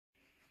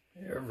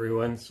Hey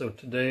everyone, so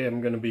today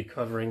I'm going to be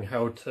covering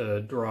how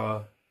to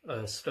draw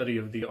a study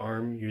of the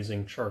arm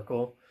using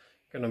charcoal.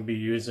 I'm going to be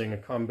using a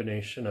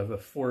combination of a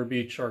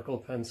 4B charcoal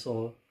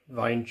pencil,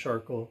 Vine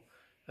charcoal,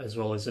 as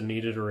well as a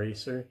kneaded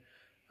eraser.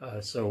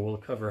 So we'll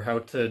cover how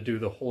to do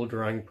the whole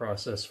drawing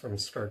process from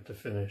start to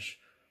finish.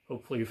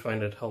 Hopefully you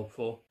find it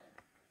helpful.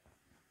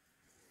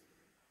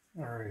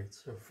 Alright,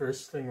 so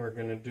first thing we're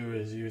going to do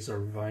is use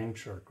our Vine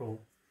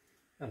charcoal,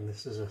 and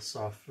this is a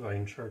soft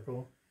Vine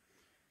charcoal,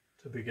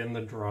 to begin the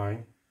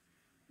drawing.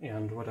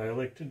 And what I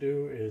like to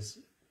do is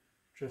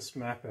just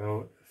map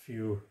out a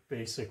few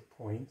basic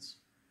points.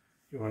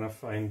 You want to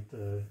find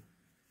the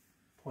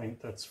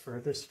point that's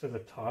furthest to the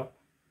top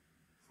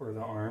for the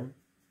arm,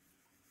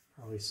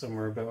 probably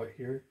somewhere about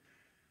here,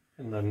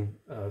 and then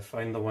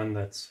find the one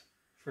that's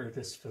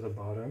furthest to the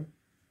bottom,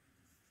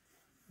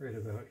 right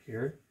about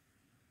here.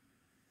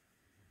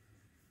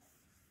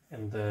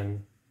 And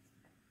then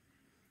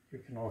you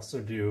can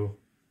also do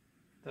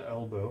the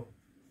elbow,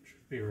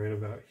 be right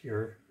about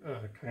here,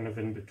 kind of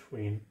in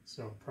between,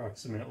 so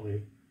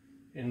approximately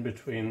in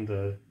between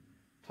the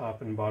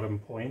top and bottom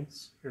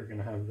points you're going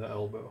to have the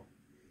elbow.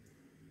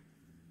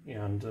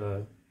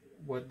 And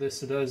what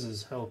this does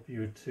is help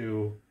you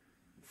to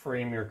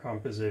frame your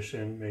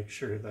composition, make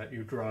sure that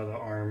you draw the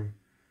arm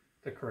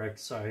the correct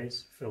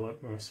size, fill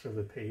up most of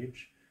the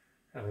page,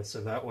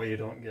 so that way you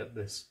don't get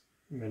this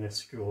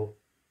minuscule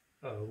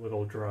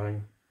little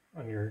drawing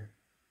on your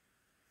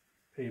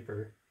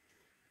paper.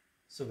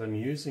 So then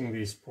using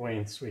these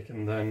points, we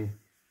can then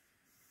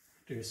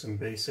do some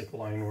basic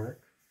line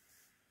work.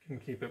 You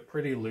can keep it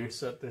pretty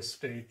loose at this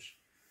stage.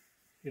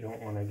 You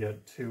don't want to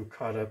get too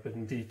caught up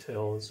in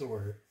details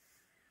or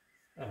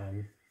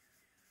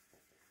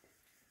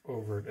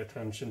overt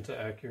attention to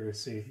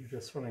accuracy. You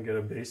just want to get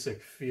a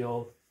basic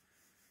feel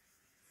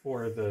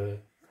for the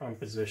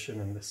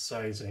composition and the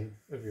sizing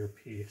of your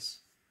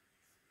piece.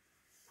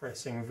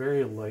 Pressing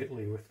very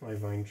lightly with my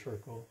Vine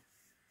charcoal,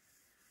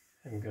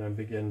 I'm going to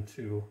begin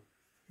to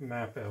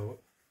map out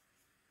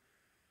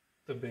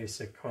the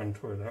basic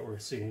contour that we're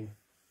seeing.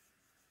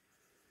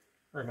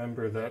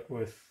 Remember that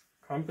with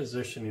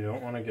composition you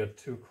don't want to get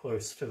too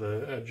close to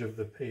the edge of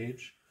the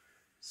page,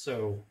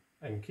 so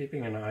I'm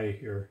keeping an eye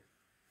here,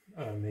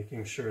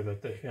 making sure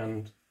that the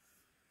hand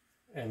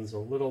ends a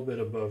little bit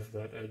above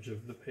that edge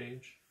of the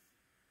page.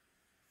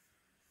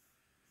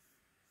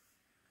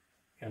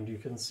 And you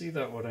can see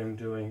that what I'm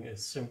doing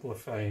is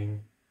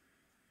simplifying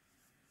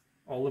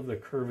all of the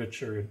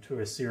curvature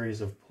into a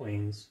series of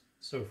planes.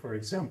 So for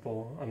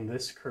example, on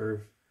this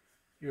curve,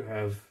 you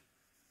have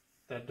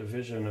that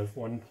division of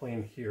one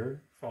plane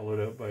here, followed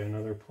up by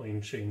another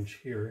plane change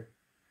here,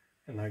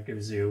 and that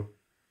gives you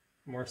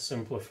a more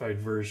simplified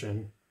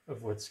version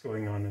of what's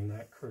going on in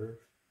that curve.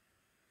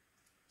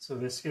 So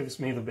this gives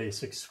me the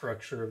basic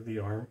structure of the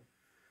arm,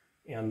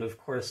 and of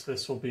course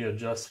this will be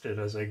adjusted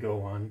as I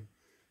go on,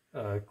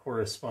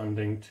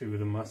 corresponding to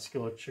the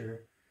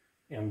musculature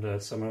and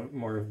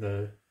more of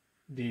the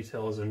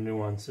details and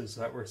nuances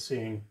that we're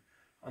seeing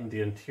on the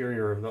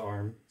interior of the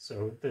arm.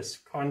 So this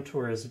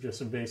contour is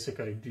just a basic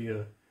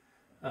idea,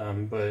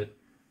 but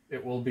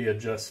it will be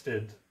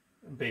adjusted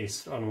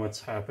based on what's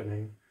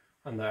happening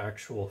on the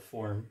actual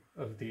form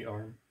of the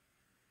arm.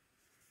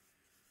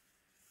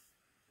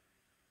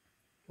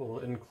 We'll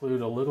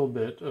include a little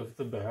bit of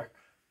the back,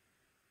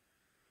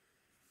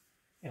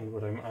 and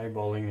what I'm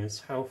eyeballing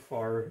is how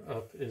far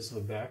up is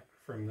the back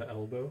from the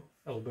elbow.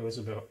 Elbow is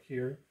about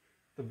here.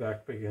 The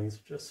back begins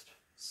just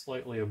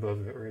slightly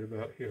above it, right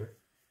about here.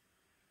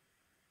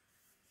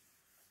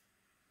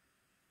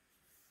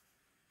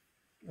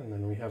 And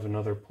then we have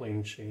another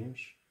plane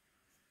change,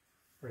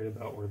 right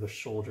about where the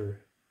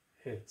shoulder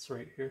hits,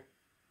 right here.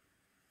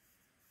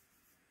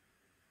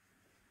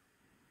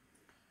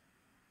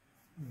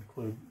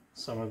 Include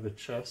some of the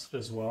chest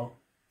as well.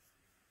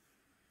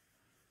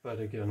 But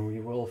again, we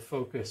will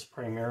focus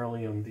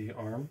primarily on the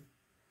arm,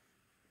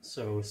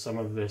 so some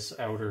of this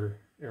outer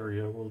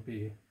area will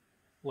be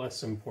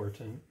less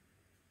important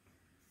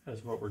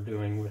as what we're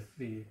doing with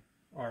the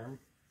arm.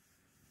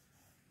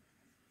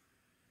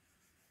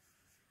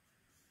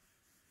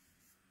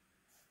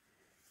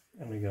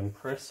 And again,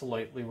 press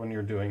lightly when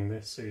you're doing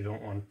this, so you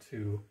don't want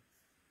to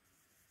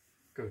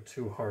go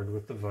too hard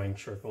with the Vine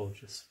charcoal.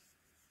 Just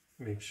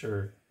make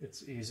sure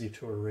it's easy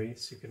to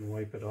erase. You can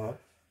wipe it off,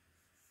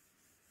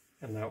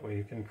 and that way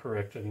you can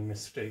correct any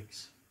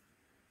mistakes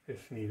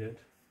if needed.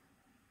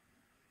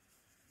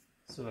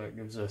 So that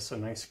gives us a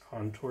nice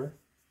contour.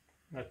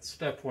 That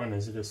step one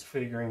is just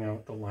figuring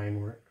out the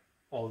line work,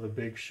 all the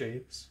big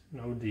shapes,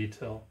 no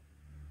detail.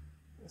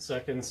 The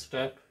second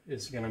step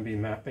is going to be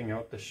mapping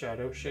out the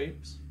shadow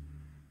shapes.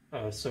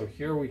 So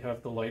here we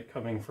have the light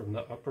coming from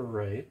the upper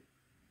right,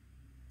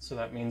 so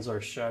that means our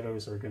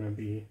shadows are going to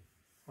be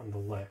on the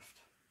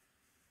left.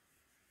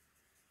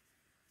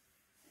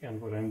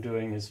 And what I'm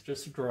doing is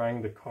just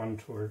drawing the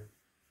contour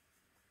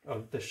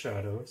of the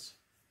shadows,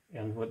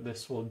 and what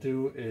this will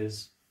do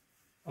is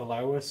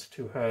allow us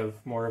to have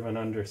more of an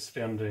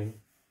understanding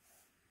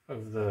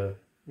of the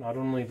not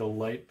only the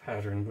light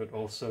pattern, but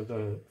also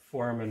the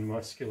form and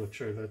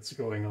musculature that's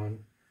going on,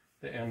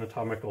 the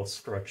anatomical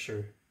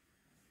structure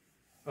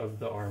of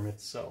the arm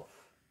itself.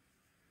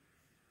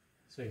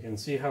 So you can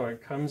see how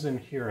it comes in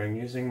here. I'm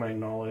using my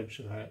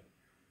knowledge that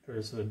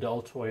there's the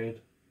deltoid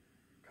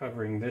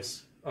covering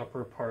this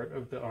upper part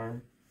of the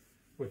arm,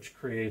 which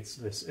creates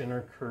this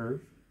inner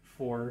curve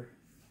for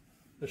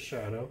the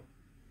shadow,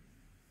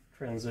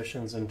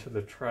 transitions into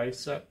the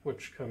tricep,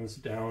 which comes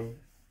down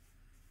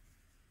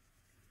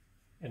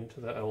into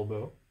the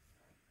elbow.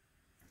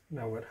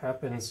 Now what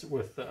happens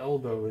with the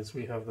elbow is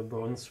we have the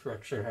bone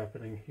structure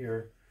happening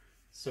here,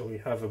 so we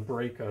have a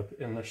breakup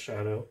in the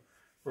shadow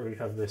where we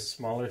have this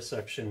smaller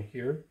section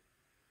here,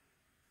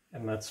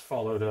 and that's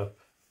followed up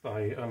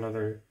by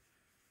another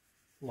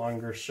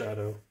longer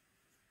shadow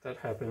that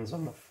happens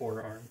on the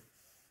forearm,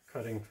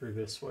 cutting through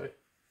this way,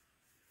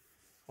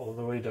 all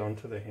the way down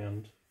to the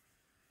hand.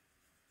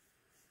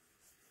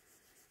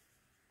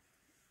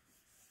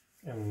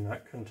 And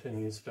that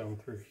continues down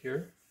through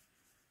here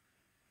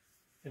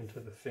into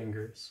the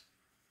fingers.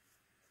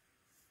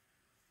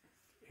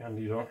 And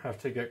you don't have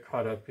to get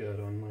caught up yet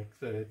on like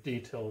the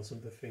details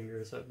of the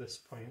fingers at this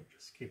point.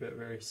 Just keep it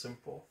very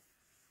simple.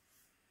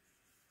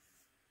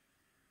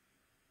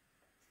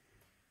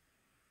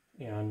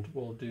 And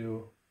we'll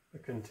do a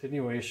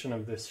continuation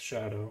of this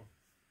shadow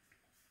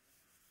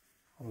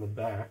on the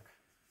back.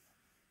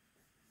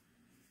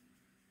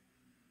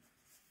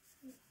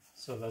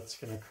 So that's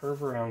going to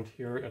curve around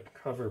here and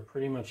cover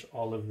pretty much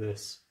all of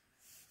this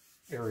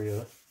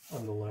area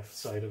on the left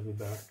side of the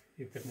back.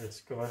 You can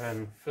just go ahead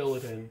and fill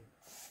it in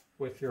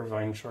with your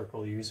vine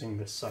charcoal using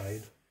the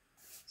side.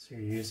 So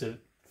you use it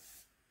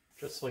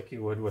just like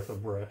you would with a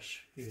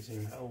brush,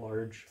 using that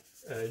large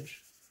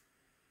edge.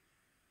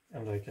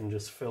 And I can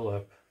just fill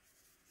up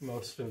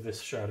most of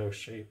this shadow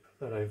shape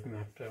that I've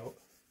mapped out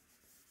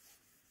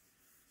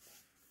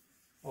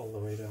all the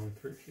way down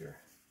through here.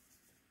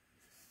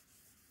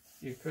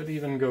 You could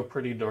even go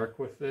pretty dark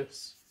with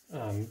this.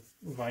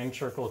 Vine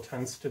charcoal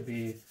tends to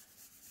be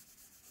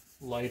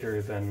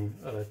lighter than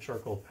a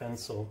charcoal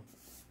pencil.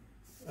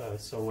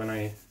 So when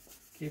I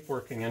keep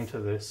working into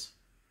this,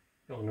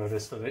 you'll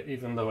notice that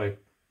even though I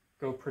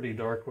go pretty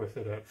dark with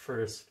it at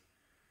first,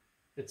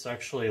 it's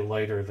actually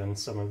lighter than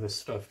some of the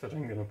stuff that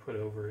I'm going to put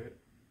over it.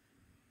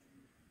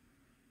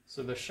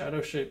 So the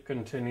shadow shape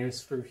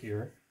continues through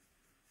here,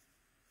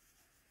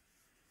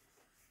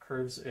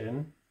 curves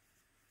in,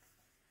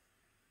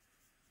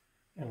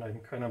 and I'm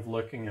kind of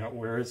looking at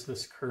where is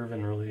this curve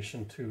in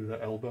relation to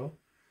the elbow,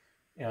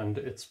 and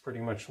it's pretty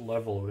much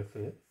level with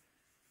it.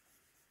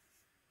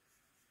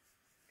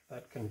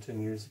 That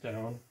continues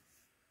down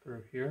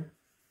through here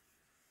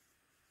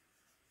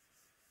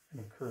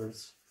and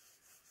curves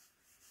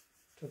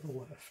to the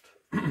left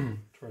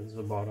towards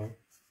the bottom.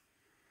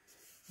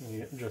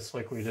 And just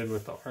like we did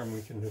with the arm,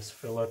 we can just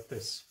fill up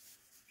this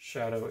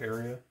shadow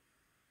area.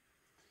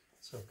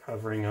 So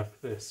covering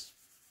up this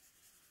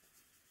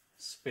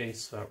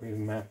space that we've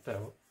mapped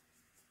out.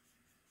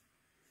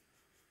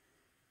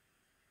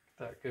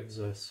 That gives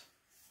us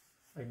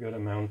a good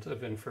amount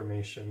of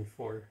information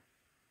for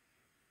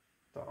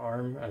the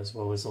arm, as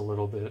well as a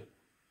little bit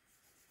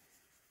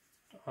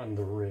on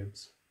the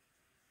ribs.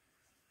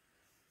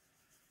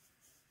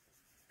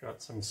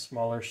 Got some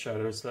smaller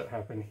shadows that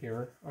happen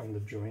here on the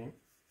joint.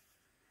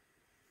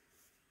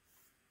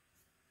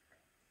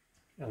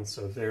 And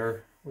so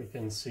there we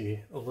can see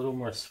a little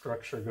more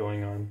structure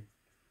going on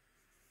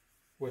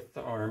with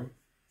the arm.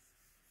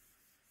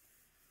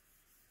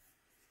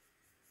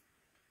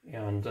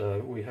 And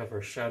we have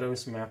our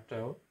shadows mapped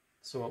out.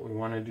 So what we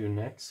want to do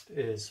next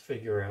is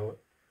figure out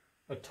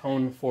a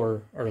tone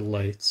for our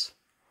lights.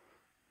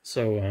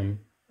 So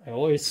I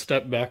always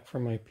step back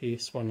from my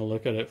piece, want to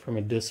look at it from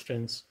a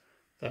distance.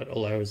 That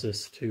allows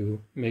us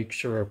to make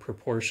sure our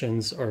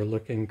proportions are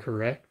looking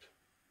correct.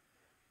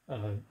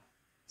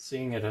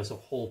 Seeing it as a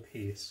whole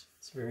piece,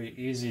 it's very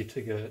easy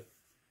to get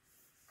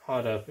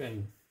caught up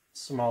in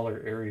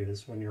smaller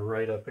areas when you're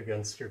right up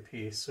against your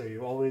piece. So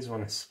you always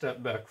want to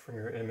step back from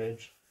your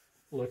image,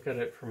 look at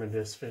it from a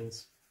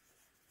distance,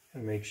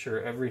 and make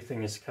sure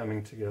everything is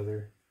coming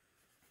together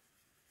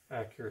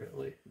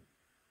accurately.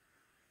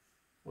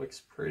 Looks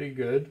pretty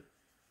good.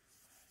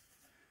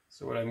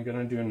 So what I'm going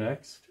to do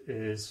next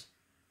is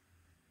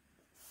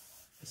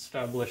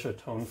establish a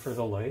tone for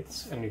the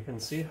lights, and you can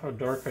see how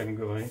dark I'm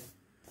going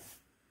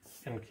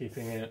and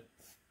keeping it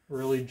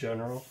really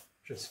general,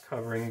 just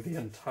covering the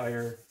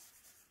entire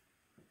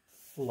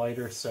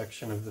lighter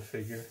section of the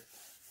figure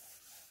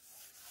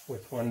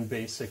with one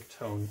basic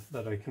tone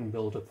that I can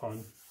build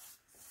upon.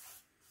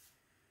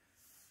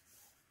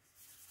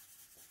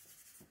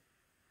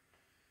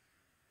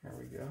 There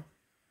we go.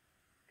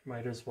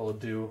 Might as well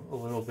do a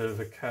little bit of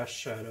a cast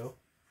shadow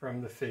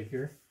from the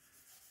figure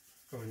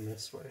going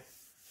this way,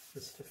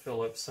 just to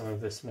fill up some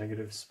of this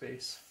negative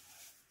space.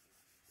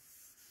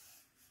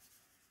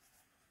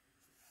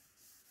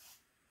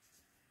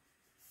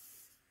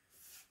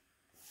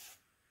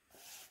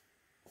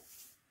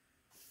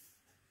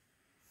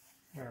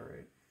 All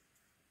right,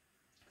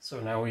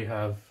 so now we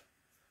have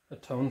a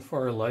tone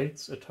for our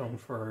lights, a tone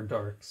for our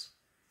darks.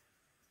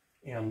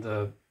 And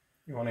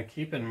you want to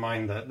keep in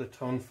mind that the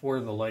tone for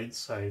the light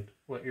side,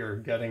 what you're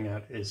getting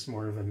at is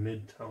more of a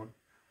mid-tone.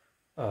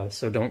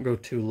 So don't go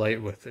too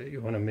light with it.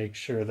 You want to make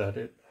sure that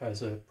it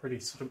has a pretty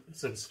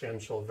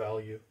substantial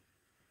value.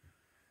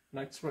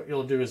 Next, what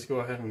you'll do is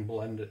go ahead and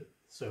blend it.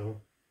 So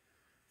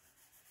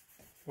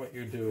what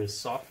you do is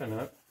soften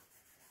up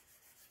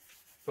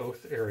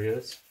both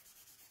areas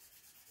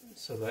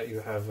so that you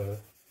have a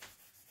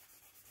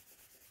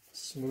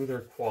smoother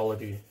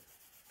quality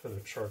to the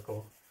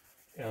charcoal.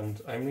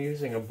 And I'm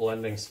using a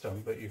blending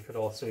stump, but you could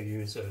also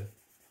use a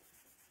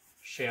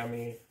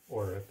chamois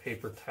or a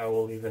paper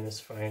towel even is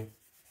fine.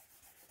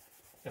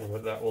 And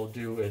what that will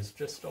do is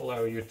just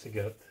allow you to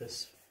get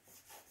this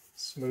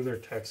smoother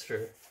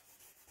texture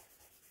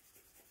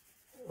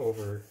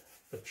over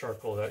the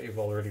charcoal that you've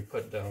already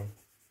put down.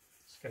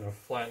 It's going to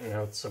flatten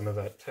out some of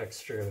that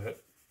texture that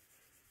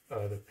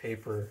the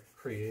paper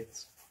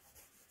creates.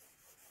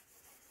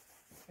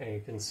 And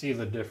you can see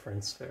the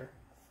difference there.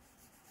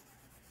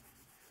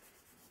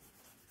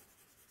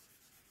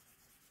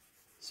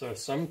 So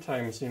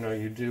sometimes,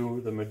 you do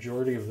the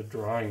majority of the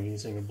drawing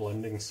using a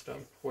blending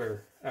stump,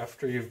 where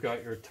after you've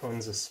got your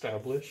tones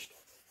established,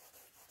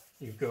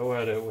 you go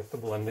at it with the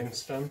blending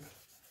stump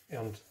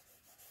and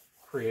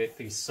create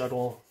these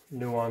subtle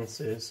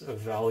nuances of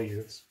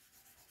values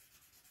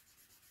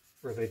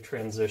where they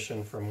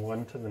transition from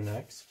one to the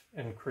next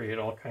and create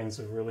all kinds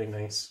of really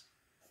nice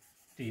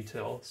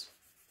details.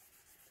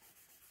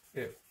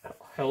 It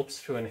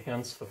helps to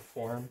enhance the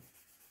form,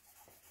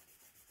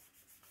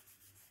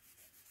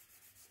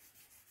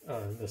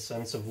 the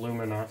sense of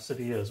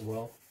luminosity as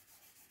well.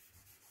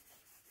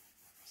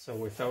 So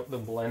without the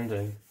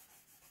blending,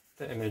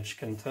 the image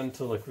can tend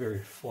to look very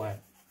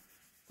flat,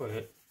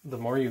 but the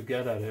more you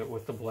get at it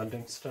with the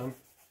blending stump,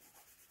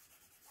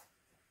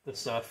 the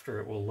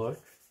softer it will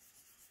look,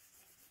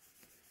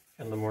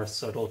 and the more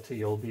subtlety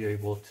you'll be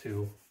able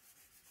to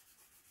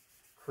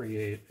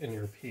create in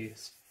your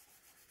piece.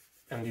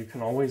 And you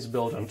can always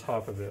build on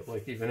top of it,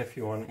 like even if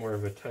you want more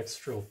of a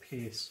textural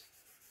piece,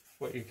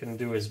 what you can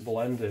do is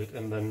blend it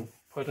and then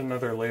put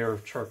another layer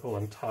of charcoal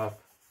on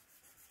top,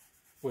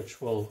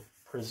 which will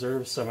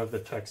preserve some of the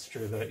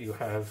texture that you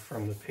have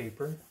from the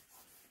paper.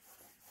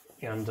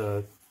 And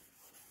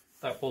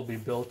that will be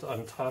built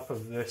on top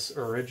of this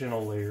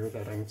original layer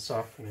that I'm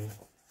softening.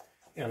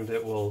 And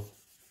it will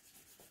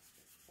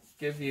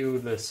give you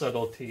the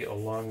subtlety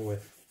along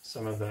with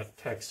some of that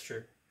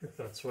texture, if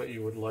that's what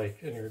you would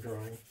like in your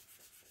drawing.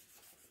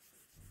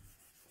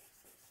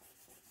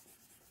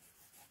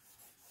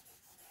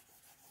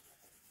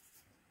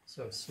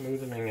 So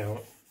smoothing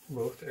out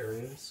both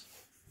areas,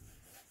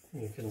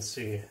 you can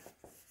see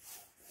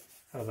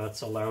how that's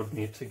allowed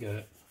me to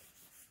get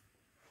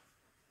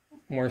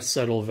more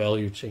subtle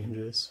value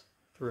changes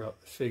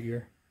throughout the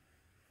figure.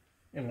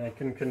 And I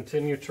can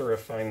continue to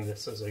refine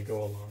this as I go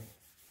along.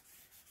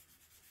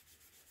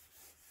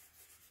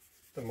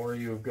 The more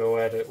you go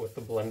at it with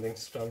the blending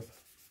stump,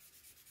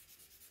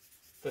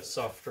 the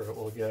softer it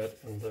will get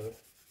and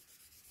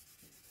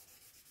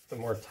the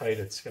more tight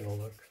it's going to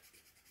look.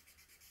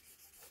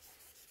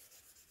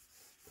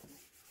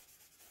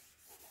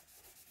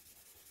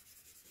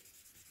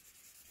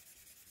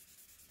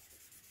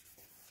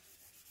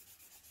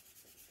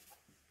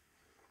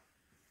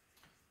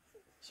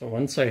 So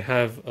once I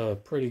have a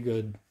pretty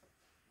good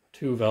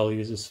two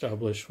values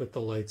established with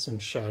the lights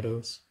and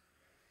shadows,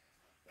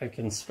 I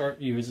can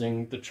start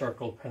using the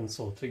charcoal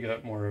pencil to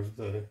get more of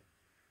the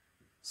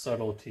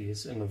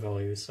subtleties in the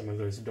values, some of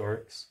those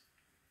darks,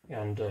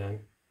 and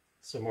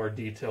some more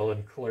detail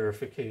and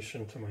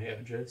clarification to my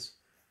edges.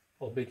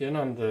 I'll begin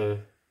on the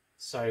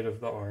side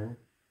of the arm,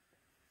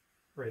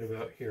 right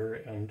about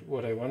here, and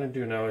what I want to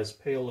do now is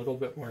pay a little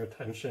bit more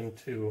attention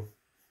to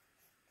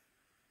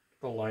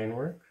the line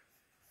work.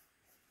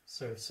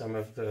 So some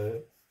of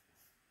the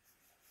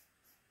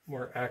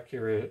more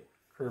accurate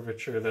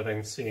curvature that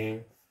I'm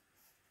seeing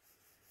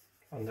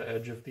on the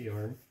edge of the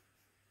arm.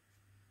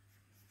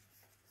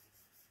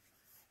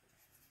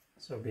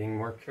 So being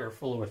more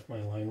careful with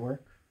my line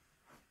work.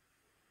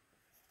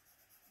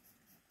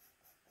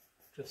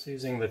 Just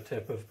using the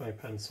tip of my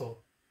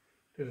pencil.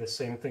 Do the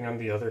same thing on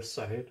the other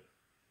side.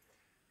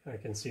 And I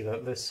can see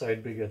that this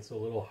side begins a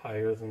little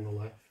higher than the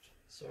left.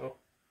 So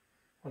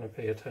I want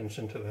to pay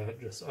attention to that,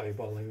 just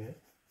eyeballing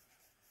it.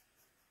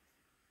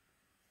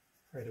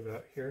 Right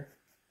about here.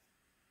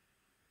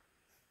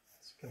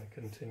 It's going to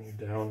continue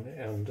down,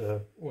 and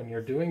when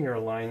you're doing your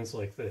lines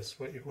like this,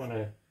 what you want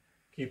to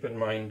keep in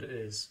mind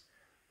is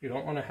you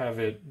don't want to have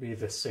it be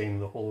the same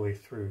the whole way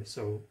through.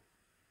 So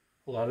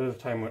a lot of the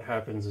time what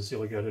happens is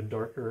you'll get a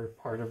darker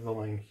part of the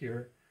line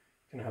here,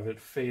 you can have it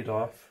fade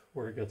off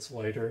where it gets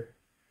lighter,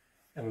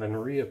 and then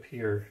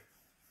reappear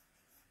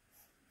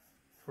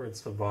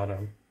towards the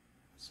bottom.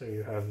 So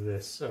you have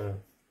this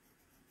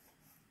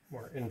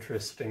more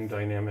interesting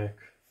dynamic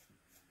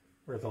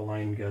where the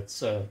line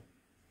gets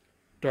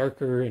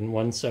darker in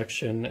one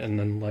section and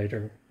then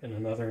lighter in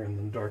another and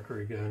then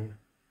darker again.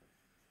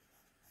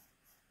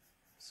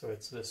 So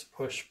it's this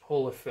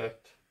push-pull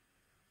effect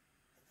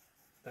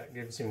that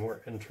gives you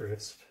more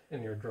interest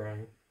in your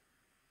drawing.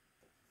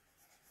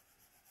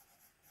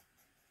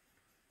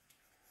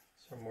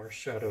 So more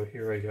shadow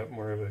here, I got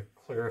more of a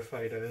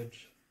clarified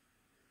edge.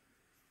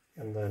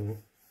 And then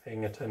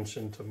paying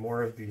attention to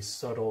more of these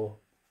subtle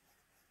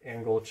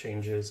angle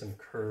changes and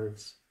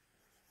curves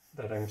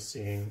that I'm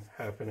seeing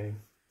happening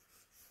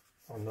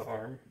on the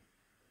arm.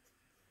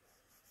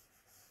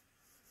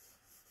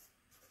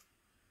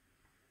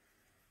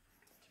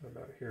 So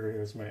about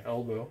here's my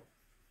elbow.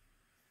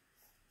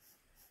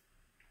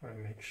 I want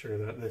to make sure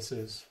that this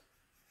is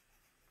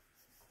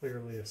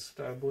clearly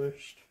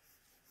established.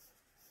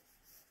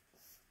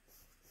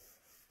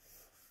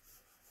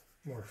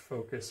 More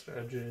focused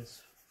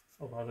edges.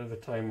 A lot of the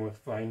time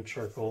with vine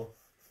charcoal,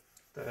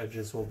 the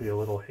edges will be a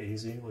little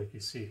hazy, like you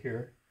see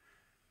here.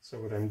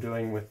 So what I'm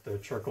doing with the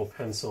charcoal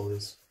pencil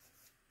is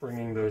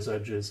bringing those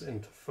edges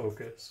into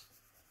focus,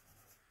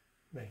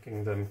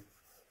 making them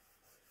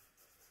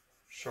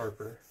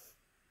sharper.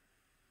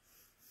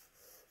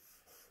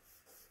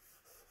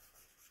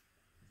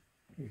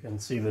 You can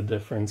see the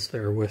difference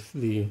there with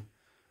the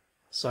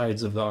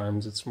sides of the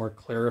arms. It's more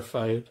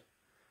clarified.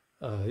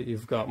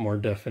 You've got more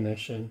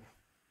definition.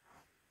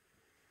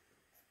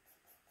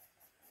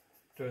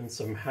 Doing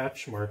some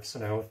hatch marks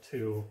now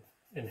to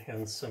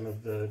enhance some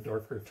of the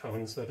darker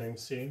tones that I'm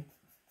seeing.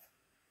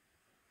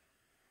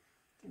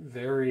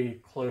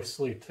 Very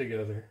closely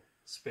together,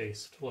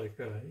 spaced. Like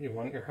you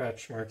want your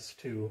hatch marks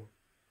to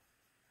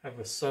have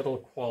a subtle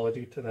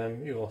quality to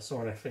them. You also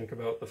want to think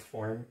about the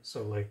form.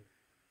 So like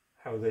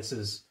how this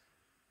is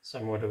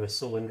somewhat of a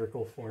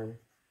cylindrical form.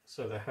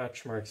 So the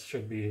hatch marks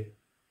should be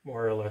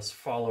more or less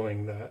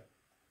following that,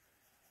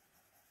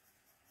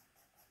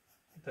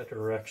 the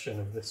direction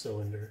of the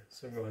cylinder.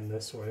 So going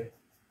this way.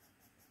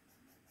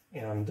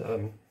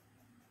 And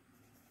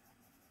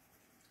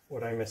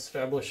what I'm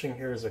establishing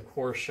here is a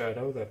core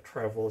shadow that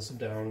travels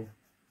down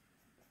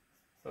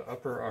the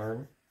upper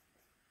arm,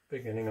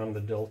 beginning on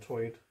the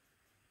deltoid.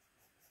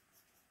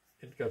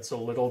 It gets a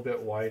little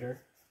bit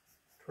wider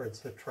towards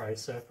the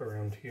tricep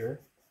around here.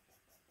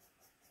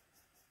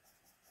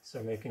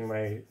 So making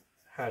my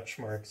hatch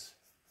marks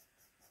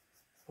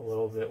a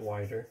little bit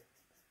wider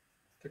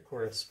to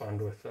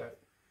correspond with that.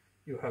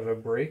 You have a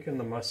break in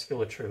the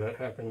musculature that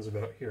happens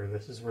about here.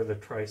 This is where the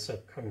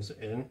tricep comes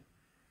in.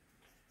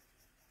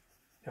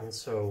 And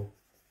so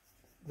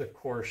the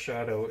core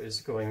shadow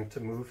is going to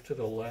move to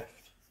the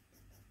left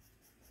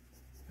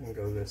and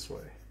go this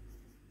way.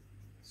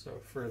 So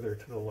further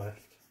to the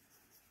left,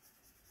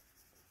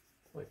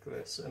 like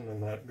this, and then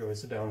that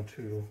goes down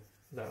to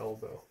the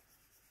elbow.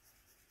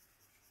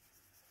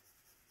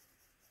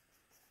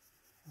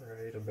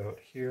 Right about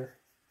here.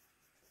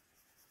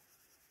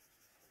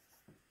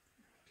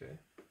 Okay.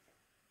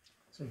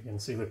 So you can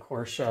see the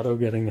core shadow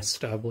getting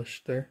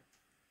established there.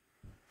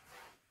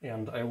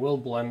 And I will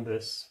blend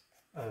this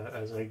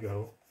as I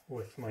go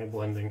with my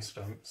blending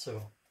stump.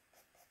 So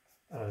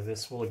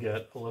this will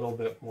get a little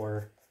bit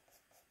more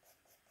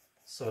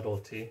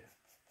subtlety.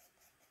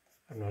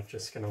 I'm not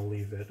just going to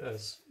leave it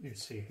as you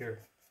see here.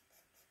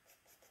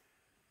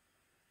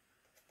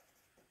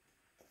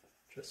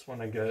 Just want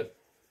to get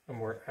a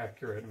more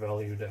accurate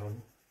value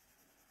down.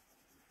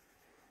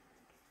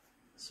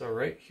 So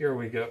right here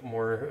we get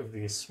more of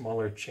these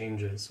smaller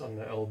changes on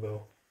the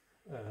elbow.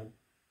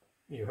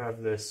 You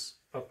have this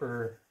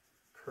upper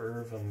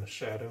curve on the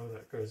shadow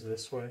that goes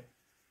this way,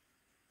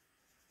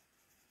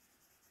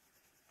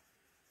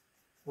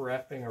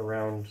 wrapping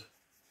around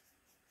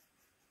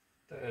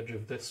the edge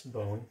of this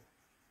bone.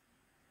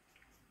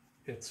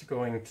 It's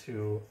going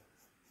to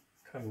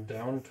come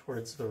down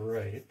towards the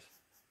right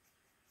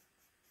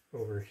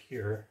over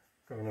here,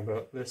 going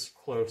about this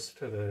close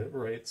to the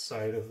right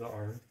side of the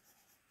arm,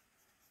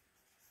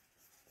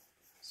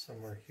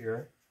 somewhere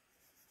here,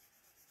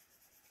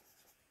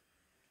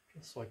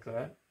 just like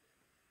that.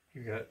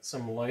 You got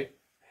some light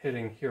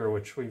hitting here,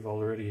 which we've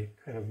already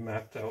kind of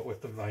mapped out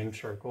with the vine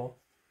charcoal,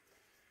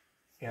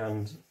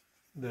 and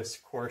this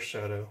core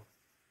shadow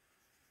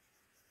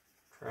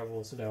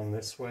travels down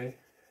this way.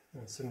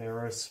 It's a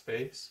narrow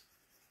space,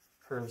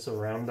 curves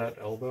around that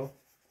elbow,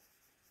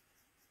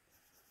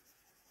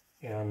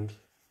 and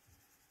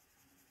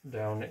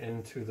down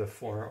into the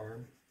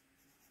forearm.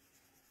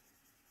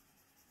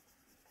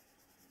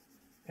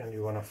 And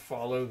you want to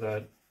follow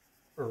that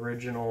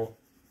original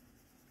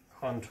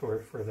contour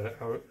for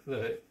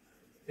the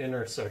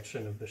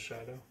intersection of the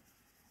shadow,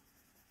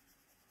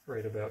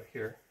 right about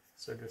here.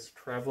 So just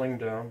traveling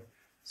down,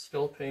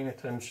 still paying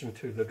attention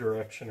to the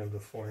direction of the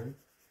form,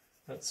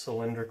 that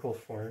cylindrical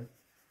form.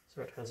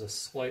 So it has a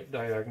slight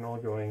diagonal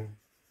going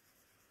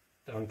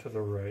down to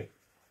the right.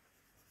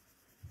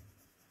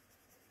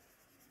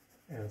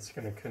 And it's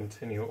going to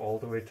continue all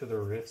the way to the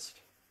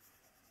wrist,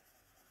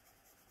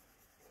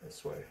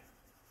 this way.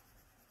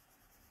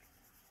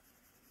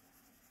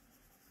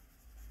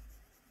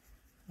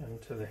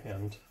 And to the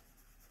hand.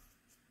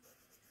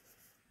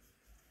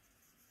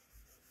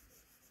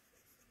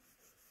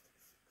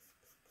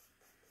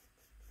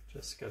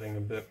 Just getting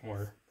a bit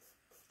more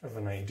of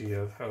an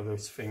idea of how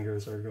those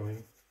fingers are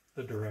going,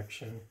 the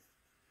direction.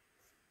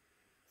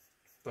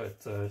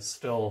 But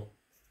still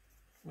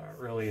not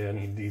really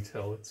any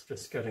detail. It's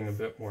just getting a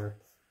bit more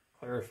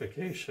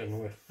clarification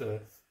with the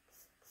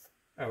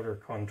outer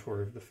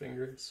contour of the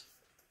fingers.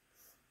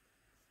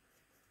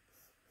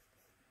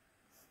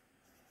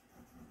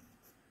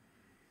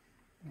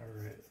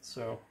 Alright,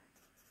 so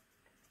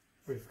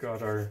we've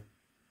got our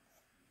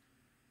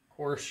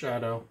core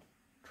shadow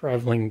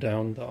traveling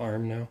down the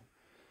arm now.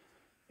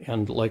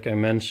 And like I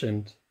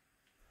mentioned,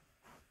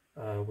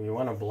 we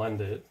want to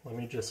blend it. Let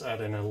me just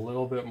add in a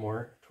little bit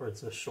more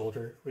towards the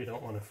shoulder. We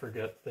don't want to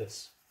forget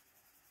this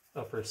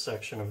upper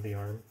section of the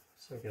arm.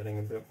 So getting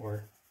a bit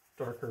more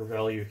darker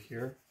value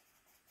here,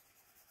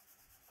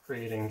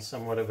 creating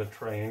somewhat of a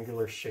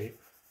triangular shape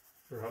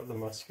throughout the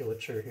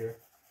musculature here,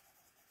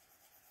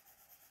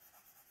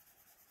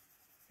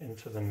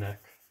 into the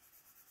neck.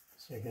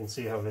 So you can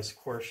see how this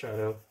core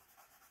shadow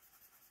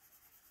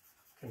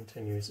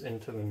continues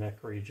into the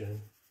neck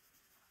region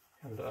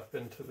and up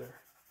into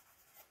there.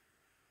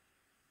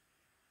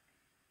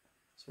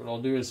 So what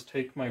I'll do is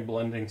take my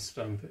blending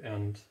stump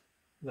and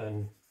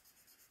then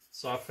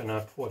soften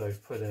up what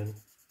I've put in.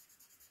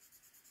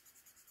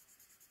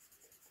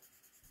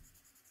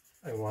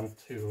 I want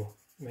to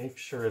make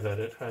sure that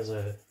it has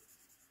a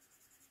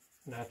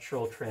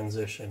natural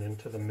transition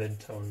into the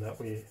mid-tone that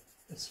we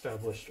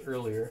established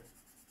earlier.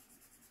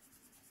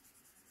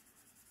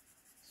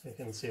 So you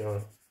can see how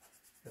it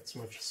gets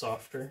much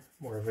softer,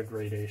 more of a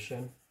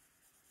gradation.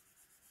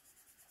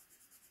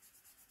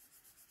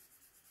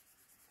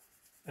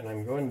 And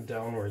I'm going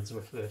downwards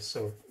with this,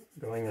 so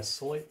going a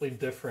slightly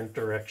different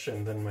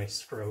direction than my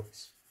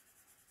strokes,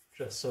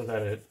 just so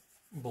that it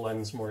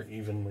blends more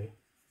evenly.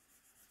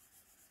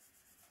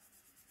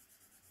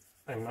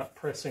 I'm not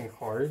pressing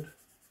hard,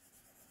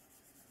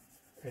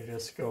 I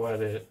just go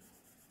at it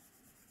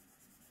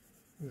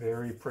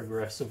very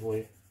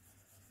progressively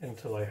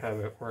until I have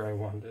it where I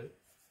want it.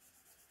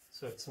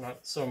 So it's not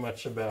so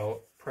much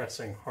about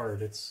pressing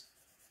hard, it's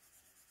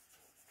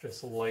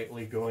just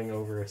lightly going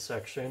over a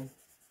section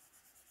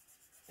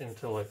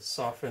until it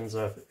softens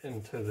up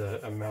into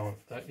the amount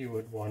that you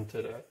would want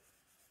it at.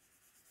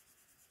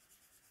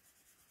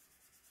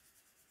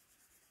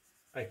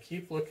 I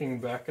keep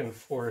looking back and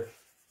forth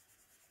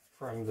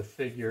from the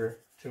figure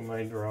to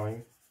my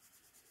drawing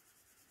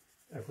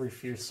every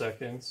few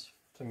seconds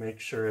to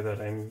make sure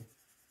that I'm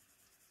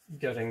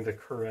getting the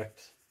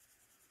correct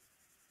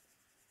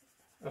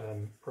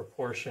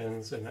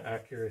proportions and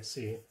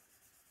accuracy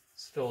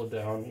still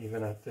down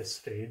even at this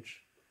stage.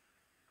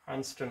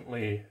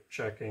 Constantly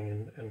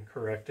checking and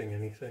correcting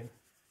anything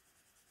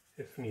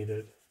if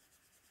needed.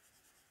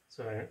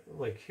 So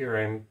like here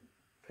I'm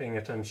paying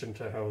attention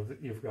to how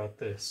you've got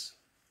this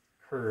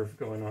curve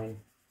going on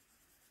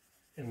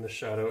in the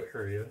shadow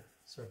area.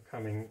 So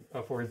coming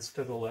upwards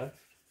to the left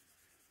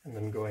and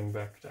then going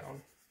back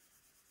down.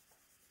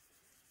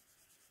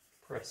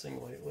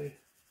 Pressing lightly.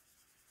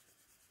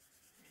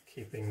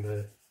 Keeping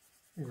the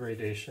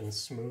gradation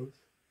smooth.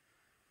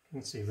 You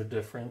can see the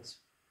difference.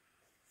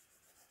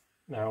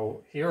 Now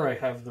here I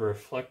have the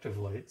reflective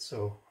light,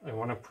 so I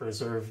want to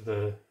preserve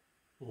the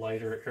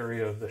lighter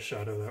area of the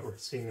shadow that we're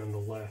seeing on the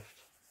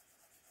left.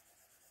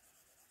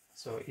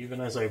 So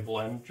even as I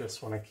blend,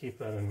 just want to keep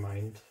that in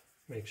mind.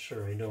 Make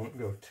sure I don't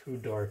go too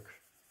dark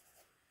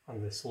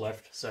on this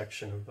left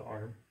section of the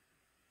arm.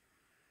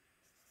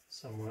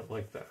 Somewhat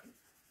like that.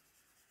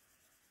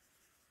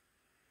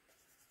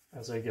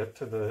 As I get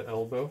to the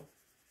elbow,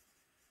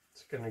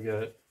 it's going to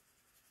get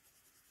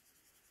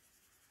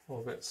a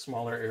little bit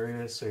smaller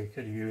areas, so you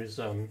could use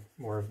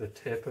more of the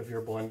tip of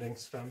your blending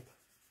stump.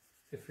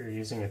 If you're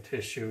using a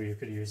tissue, you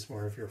could use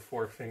more of your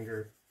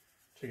forefinger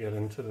to get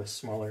into the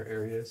smaller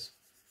areas.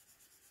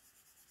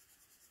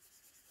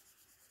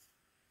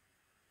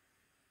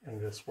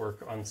 And just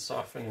work on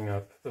softening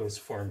up those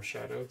form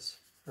shadows.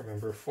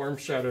 Remember, form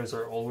shadows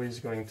are always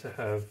going to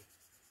have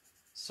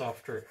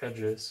softer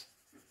edges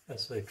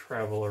as they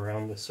travel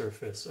around the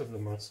surface of the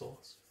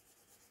muscles.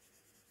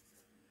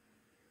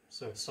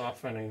 So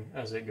softening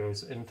as it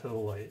goes into the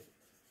light,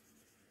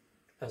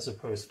 as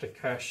opposed to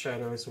cast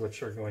shadows,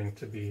 which are going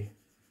to be a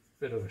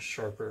bit of a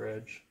sharper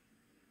edge.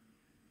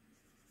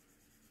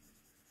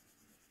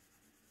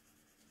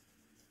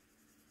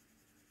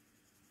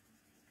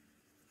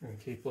 And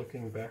keep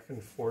looking back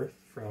and forth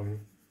from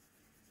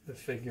the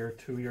figure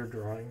to your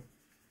drawing.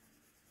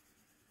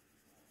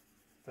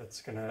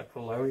 That's going to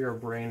allow your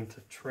brain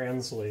to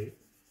translate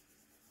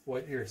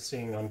what you're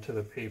seeing onto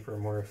the paper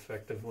more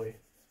effectively.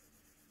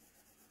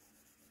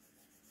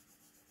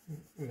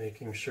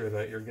 Making sure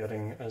that you're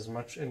getting as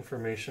much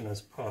information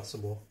as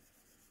possible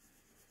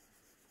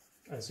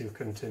as you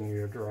continue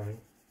your drawing.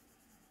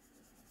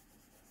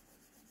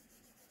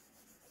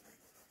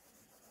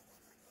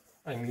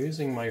 I'm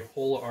using my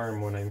whole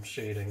arm when I'm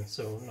shading,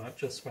 so not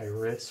just my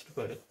wrist,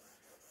 but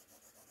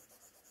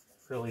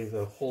really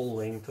the whole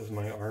length of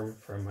my arm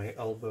from my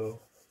elbow,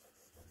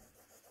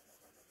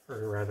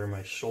 or rather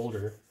my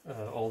shoulder,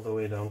 all the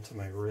way down to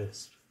my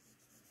wrist.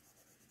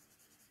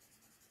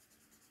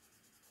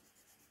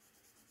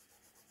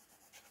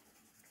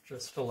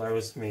 just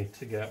allows me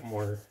to get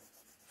more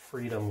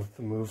freedom with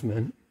the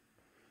movement,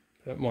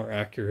 a bit more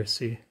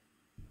accuracy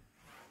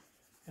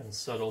and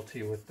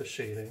subtlety with the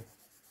shading.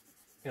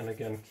 And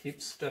again, keep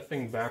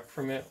stepping back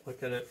from it,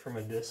 look at it from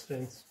a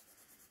distance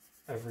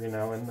every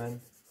now and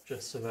then,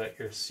 just so that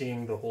you're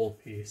seeing the whole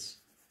piece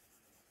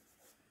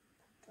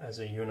as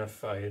a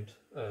unified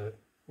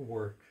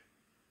work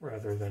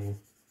rather than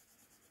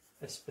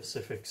a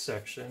specific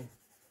section.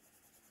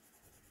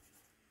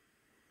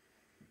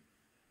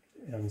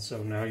 And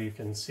so now you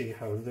can see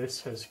how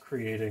this has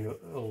created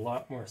a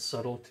lot more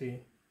subtlety.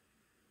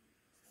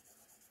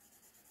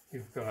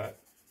 You've got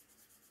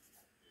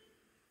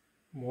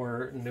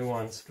more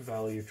nuanced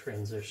value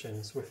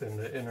transitions within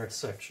the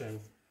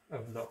intersection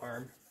of the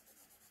arm.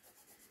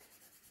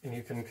 And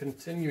you can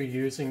continue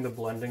using the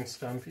blending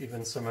stump,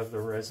 even some of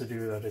the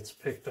residue that it's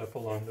picked up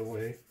along the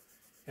way,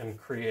 and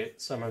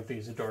create some of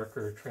these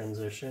darker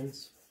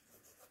transitions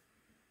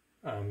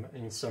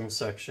in some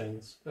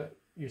sections that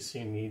you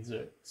see needs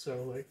it.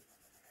 So like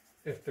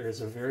if there's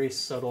a very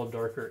subtle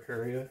darker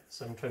area,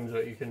 sometimes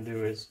what you can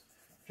do is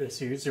just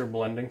use your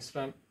blending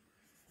stump,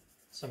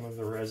 some of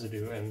the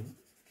residue, and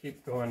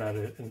keep going at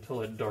it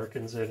until it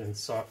darkens it and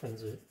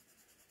softens it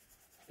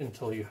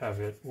until you have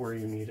it where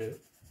you need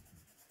it.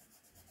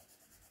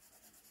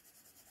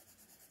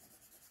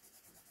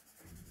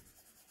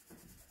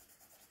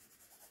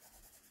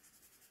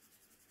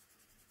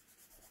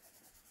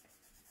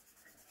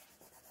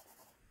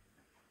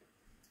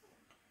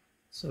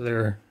 So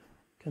there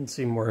you can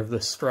see more of the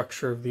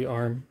structure of the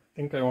arm. I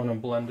think I want to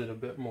blend it a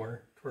bit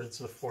more towards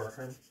the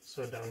forearm.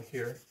 So down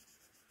here,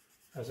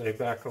 as I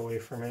back away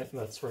from it,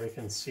 that's where I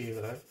can see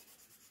that I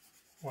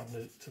want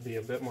it to be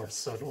a bit more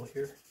subtle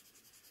here.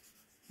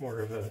 More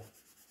of a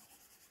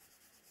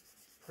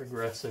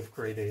progressive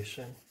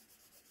gradation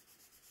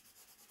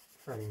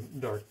from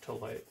dark to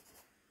light.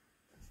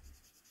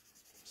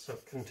 So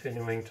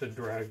continuing to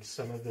drag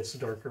some of this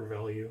darker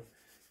value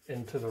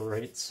into the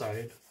right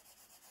side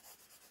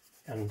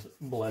and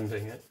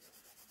blending it,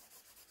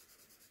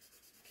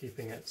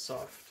 keeping it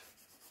soft.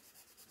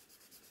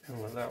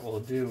 And what that will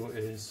do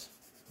is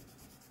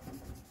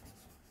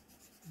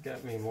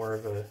get me more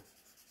of a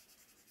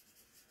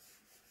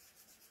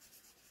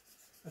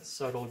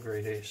subtle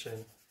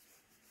gradation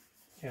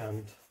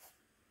and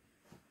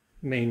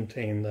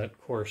maintain that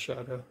core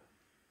shadow.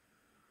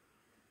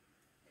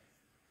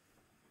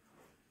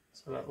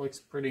 So that looks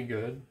pretty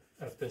good.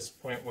 At this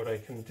point, what I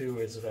can do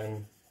is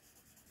then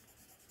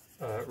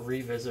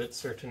revisit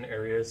certain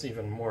areas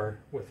even more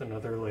with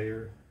another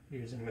layer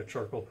using the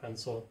charcoal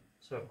pencil.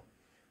 So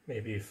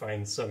maybe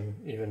find some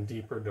even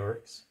deeper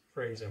darks.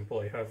 For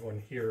example, I have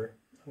one here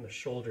on the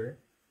shoulder,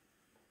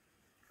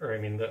 or I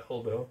mean the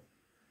elbow.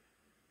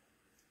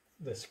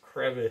 This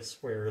crevice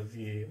where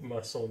the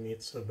muscle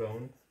meets the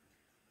bone,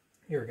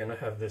 you're going to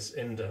have this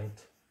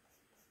indent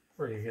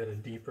where you get a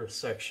deeper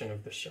section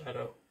of the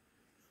shadow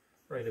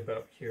right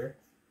about here,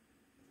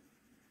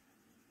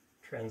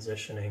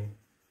 transitioning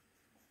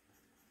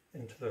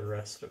into the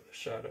rest of the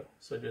shadow.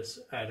 So just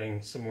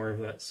adding some more of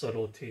that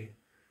subtlety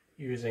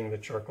using the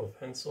charcoal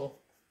pencil.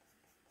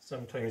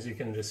 Sometimes you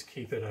can just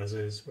keep it as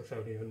is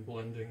without even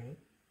blending it.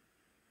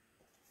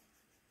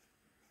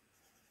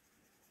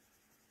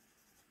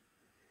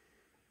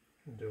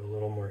 You can do a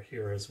little more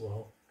here as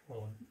well, a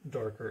little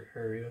darker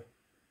area.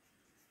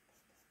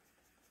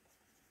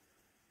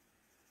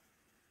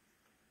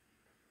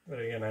 But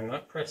again, I'm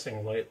not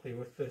pressing lightly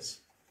with this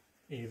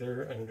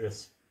either, and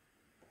just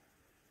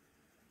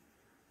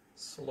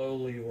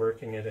slowly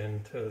working it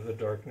into the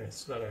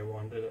darkness that I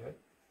wanted it.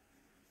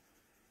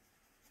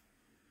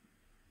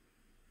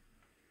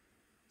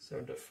 So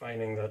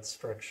defining that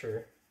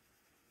structure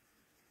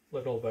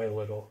little by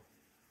little,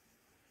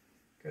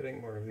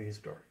 getting more of these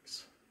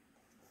darks.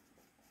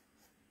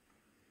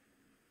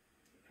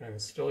 And I'm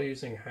still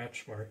using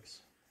hatch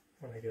marks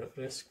when I get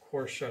this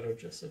core shadow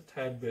just a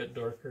tad bit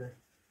darker.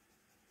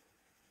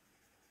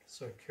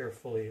 So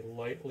carefully,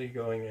 lightly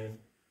going in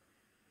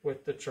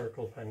with the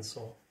charcoal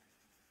pencil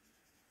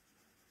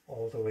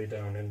all the way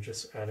down and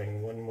just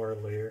adding one more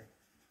layer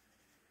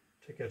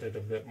to get it a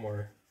bit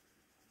more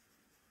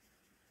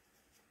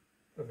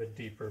of a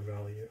deeper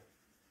value.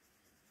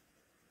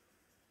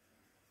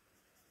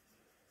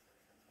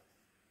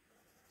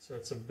 So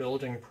it's a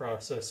building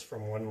process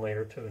from one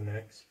layer to the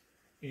next.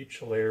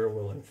 Each layer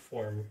will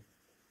inform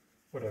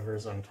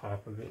whatever's on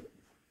top of it.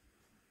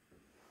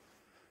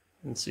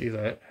 And see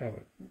that how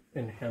it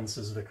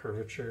enhances the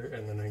curvature,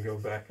 and then I go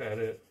back at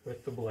it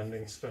with the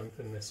blending stump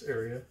in this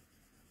area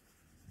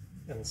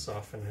and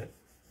soften it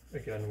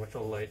again with a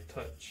light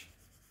touch.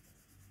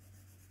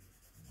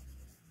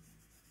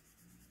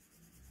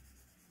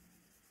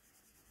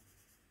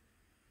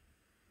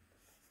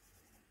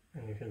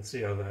 And you can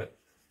see how that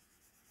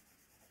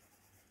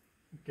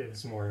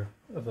gives more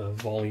of a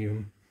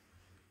volume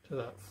to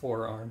that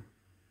forearm.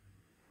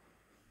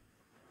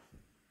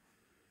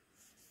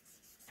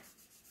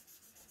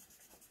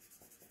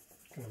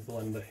 I'm going to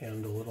blend the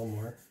hand a little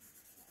more.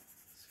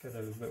 Let's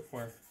get a bit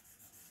more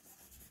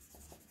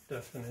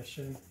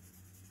definition.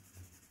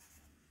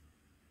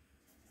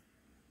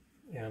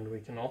 And we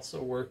can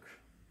also work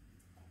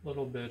a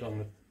little bit on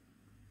the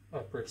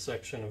upper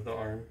section of the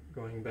arm,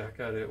 going back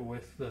at it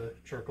with the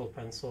charcoal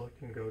pencil. It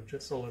can go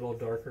just a little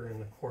darker in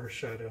the core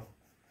shadow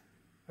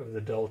of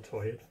the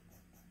deltoid.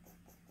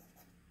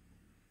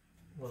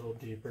 A little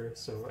deeper,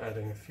 so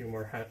adding a few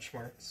more hatch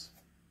marks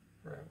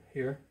around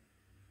here.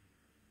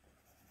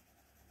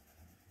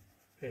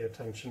 Pay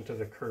attention to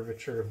the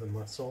curvature of the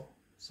muscle,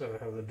 so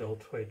how the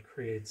deltoid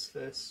creates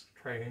this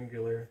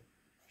triangular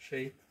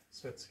shape,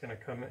 so it's going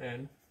to come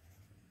in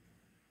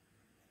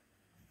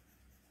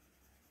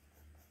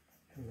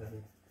and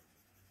then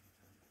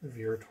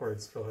veer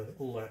towards the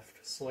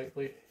left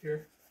slightly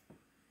here.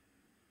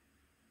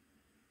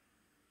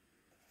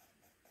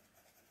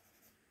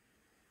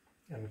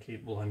 And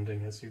keep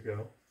blending as you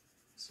go.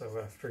 So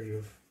after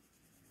you've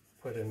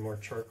put in more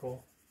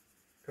charcoal,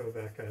 go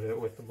back at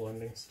it with the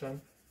blending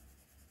stump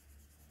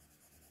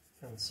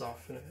and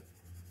soften it.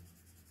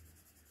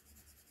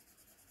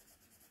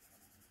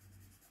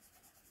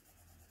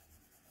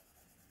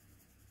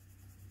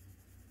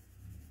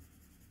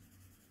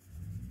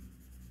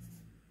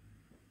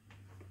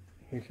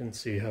 You can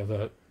see how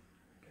that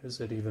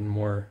gives it even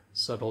more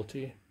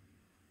subtlety.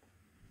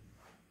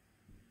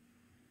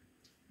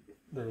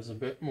 There's a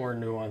bit more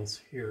nuance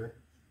here,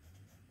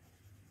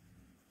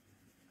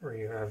 where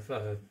you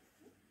have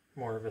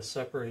more of a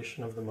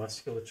separation of the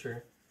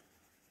musculature.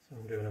 So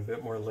I'm doing a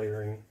bit more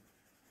layering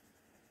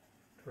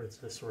towards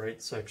this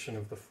right section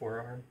of the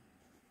forearm,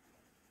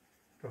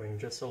 going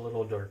just a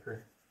little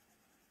darker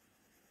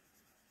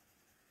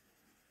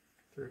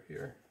through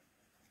here,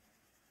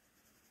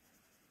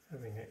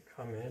 having it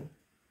come in,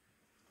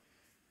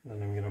 and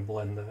then I'm going to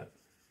blend that.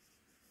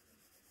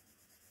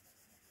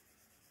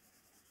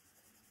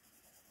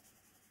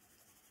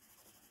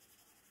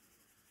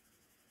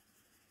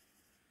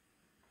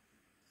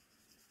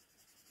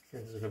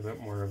 Gives it a bit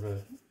more of a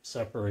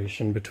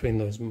separation between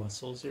those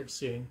muscles you're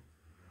seeing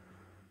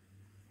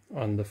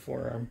on the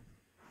forearm.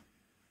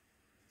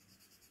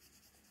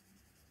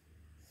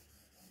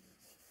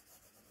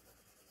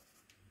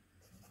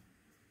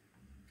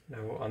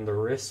 Now on the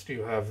wrist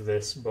you have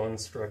this bone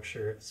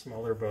structure,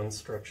 smaller bone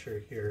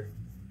structure here,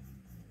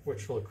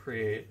 which will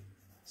create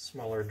a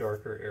smaller,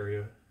 darker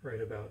area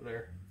right about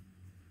there.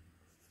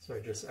 So I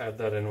just add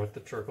that in with the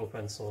charcoal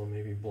pencil,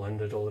 maybe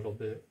blend it a little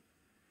bit,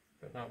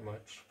 but not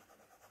much.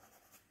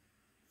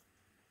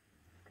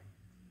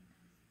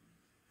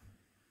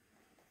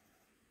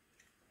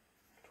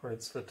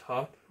 Towards the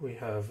top, we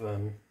have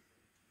the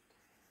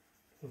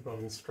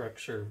bone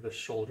structure of the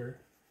shoulder.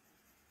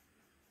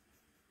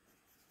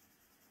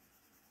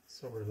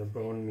 So where the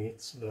bone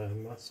meets the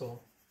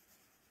muscle.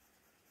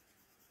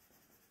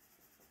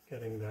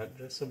 Getting that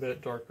just a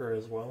bit darker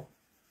as well.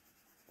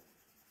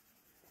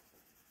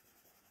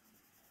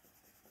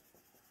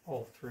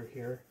 All through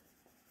here.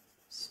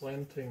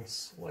 Slanting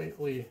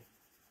slightly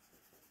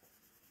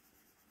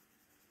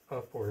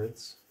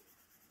upwards,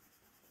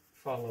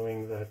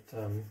 following that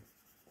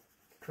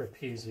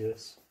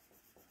trapezius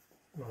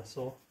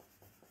muscle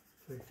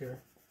through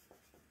here,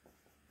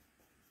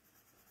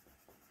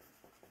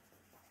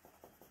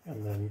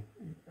 and then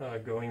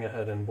going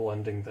ahead and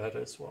blending that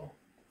as well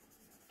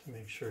to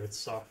make sure it's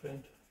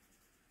softened,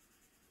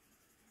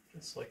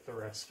 just like the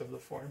rest of the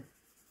form.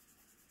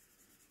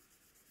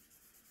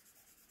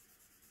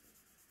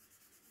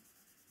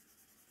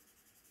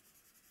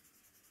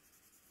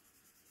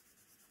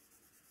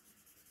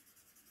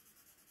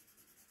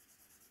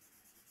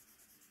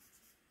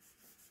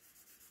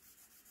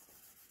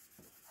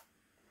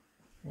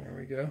 There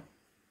we go.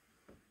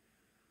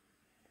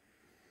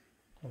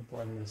 I'll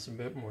blend this a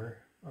bit more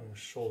on the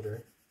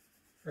shoulder,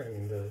 or I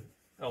mean the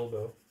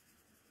elbow.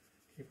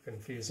 Keep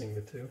confusing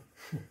the two.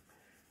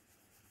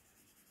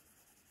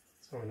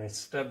 So when I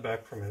step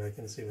back from it, I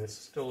can see this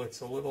still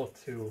looks a little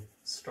too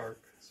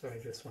stark, so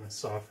I just want to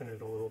soften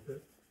it a little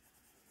bit.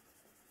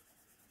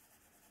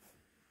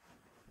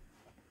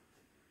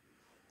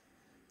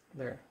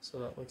 There, so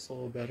that looks a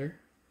little better.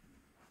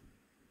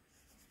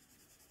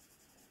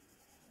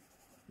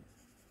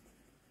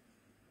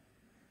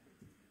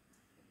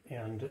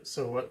 And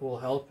so what will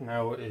help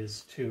now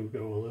is to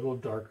go a little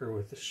darker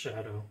with the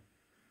shadow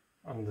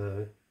on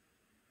the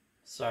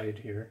side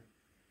here.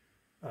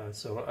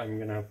 So I'm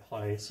going to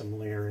apply some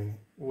layering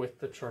with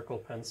the charcoal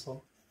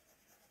pencil,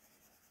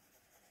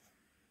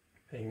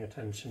 paying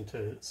attention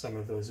to some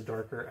of those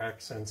darker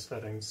accents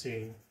that I'm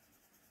seeing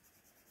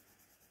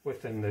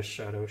within this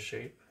shadow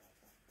shape.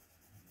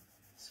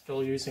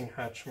 Still using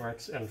hatch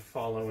marks and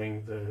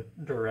following the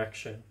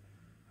direction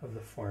of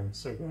the form,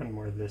 so going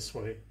more this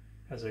way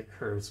as it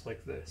curves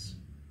like this.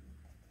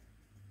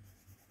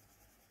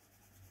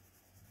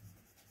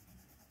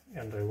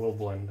 And I will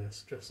blend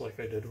this just like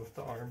I did with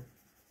the arm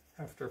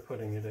after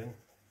putting it in.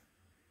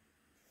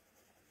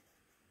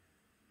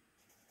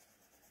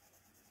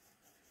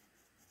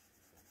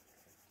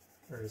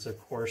 There is a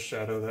coarse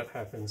shadow that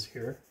happens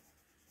here.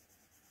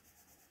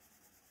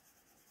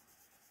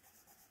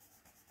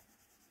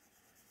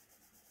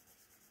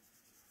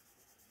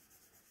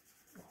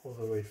 All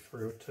the way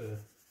through to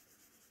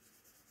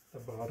the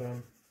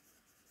bottom.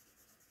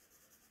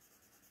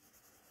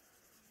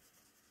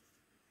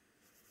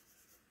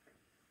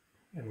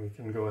 And we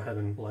can go ahead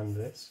and blend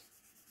this.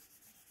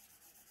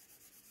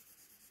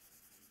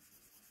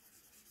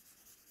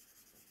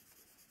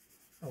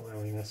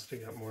 Allowing us to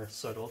get more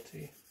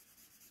subtlety.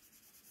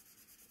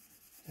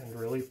 And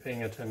really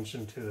paying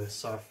attention to the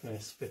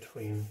softness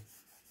between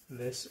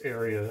this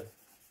area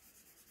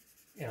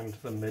and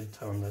the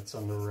mid-tone that's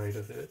on the right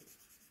of it.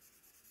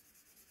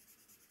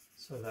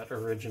 So that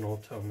original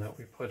tone that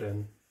we put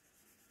in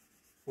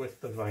with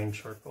the vine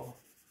charcoal.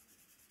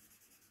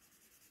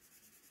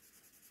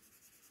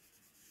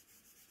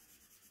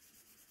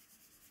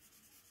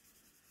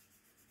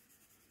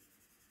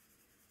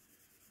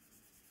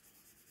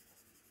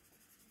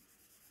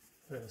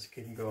 Just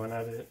keep going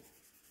at it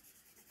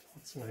until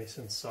it's nice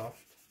and soft.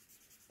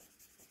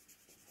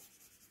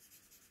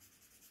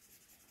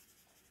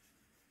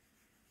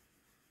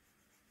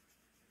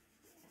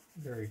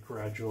 Very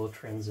gradual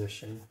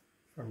transition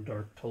from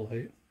dark to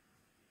light.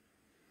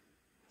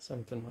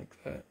 Something like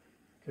that.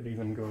 Could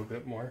even go a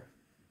bit more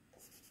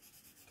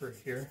through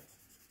here.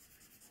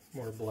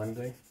 More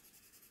blending.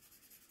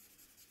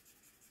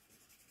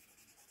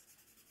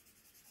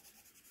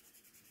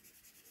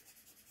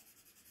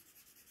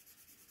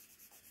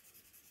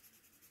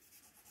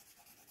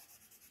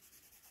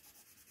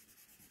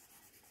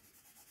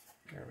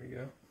 There we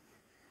go.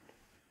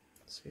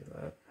 See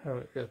that? How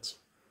it gets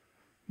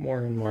more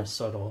and more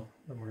subtle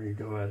the more you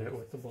go at it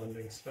with the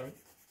blending stump.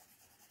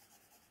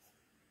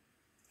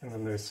 And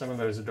then there's some of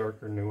those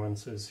darker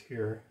nuances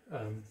here.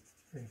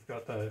 You've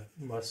got the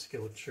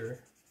musculature.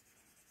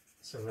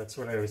 So that's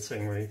what I was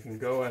saying, where you can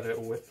go at it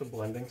with the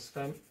blending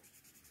stump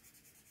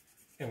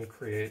and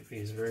create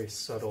these very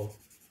subtle,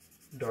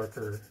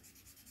 darker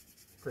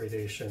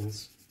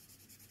gradations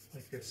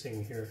like you're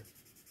seeing here.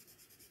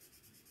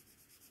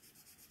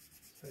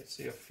 I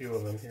see a few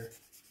of them here.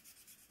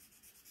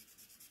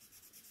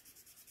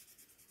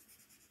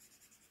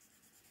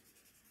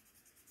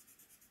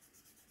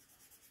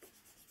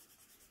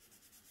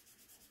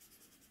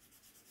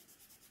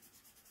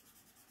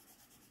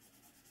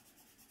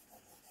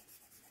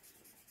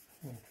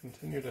 And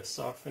continue to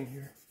soften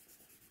here,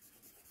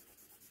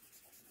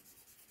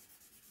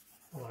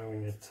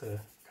 allowing it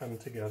to come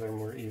together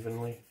more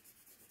evenly.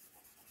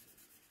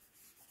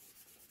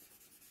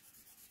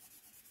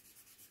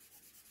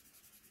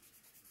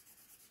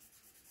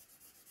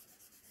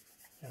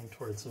 And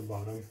towards the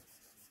bottom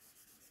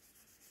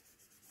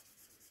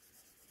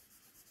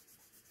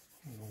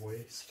and the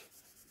waist.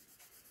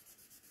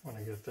 I want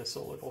to get this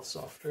a little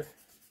softer.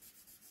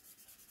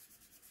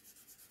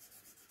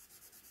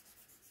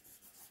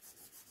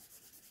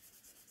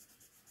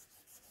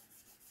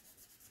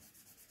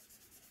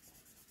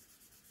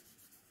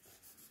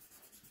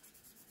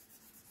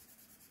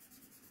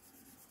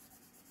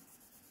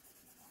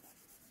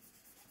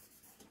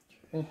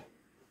 Okay,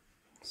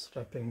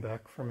 stepping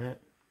back from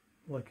it.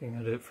 Looking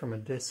at it from a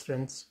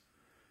distance,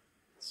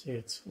 see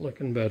it's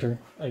looking better.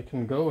 I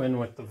can go in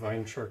with the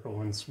vine charcoal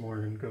once more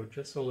and go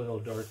just a little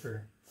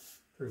darker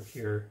through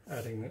here,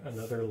 adding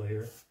another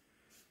layer.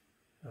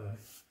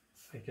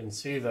 I can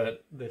see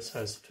that this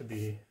has to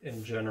be,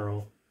 in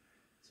general,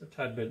 it's a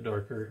tad bit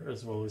darker,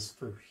 as well as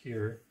through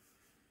here.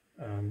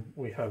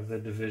 We have the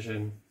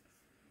division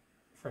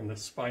from the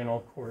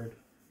spinal cord,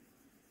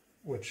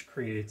 which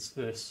creates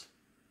this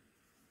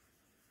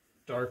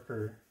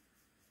darker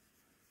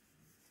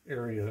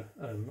area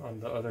on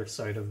the other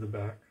side of the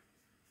back,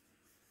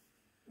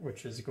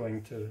 which is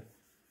going to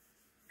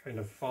kind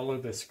of follow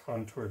this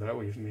contour that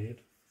we've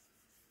made.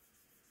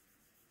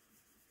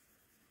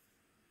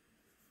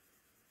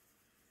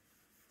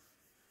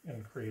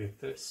 And create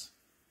this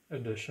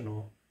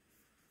additional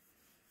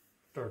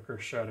darker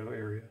shadow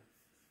area.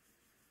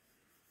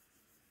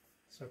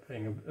 So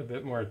paying a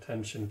bit more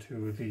attention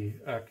to the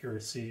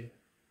accuracy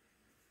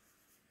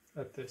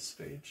at this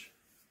stage.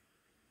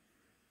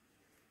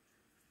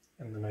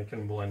 And then I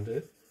can blend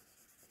it.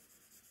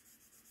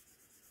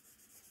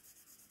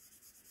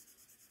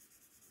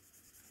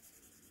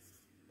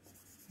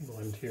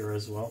 Blend here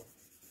as well.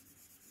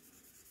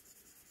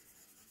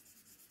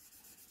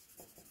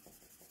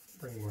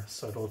 Bring more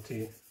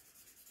subtlety.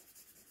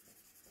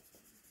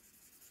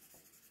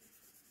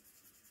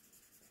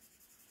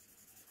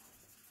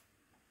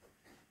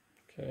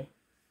 Okay.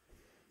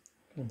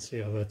 You can see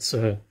how that's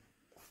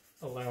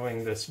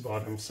allowing this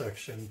bottom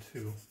section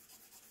to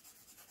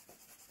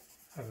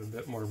have a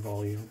bit more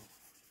volume.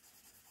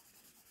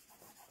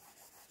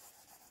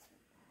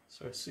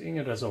 So seeing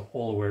it as a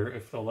whole, where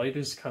if the light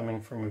is coming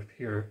from up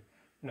here,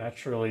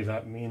 naturally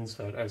that means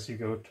that as you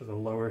go to the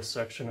lower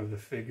section of the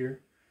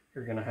figure,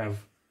 you're going to have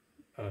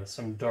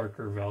some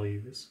darker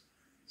values.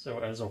 So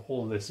as a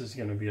whole, this is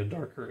going to be a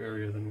darker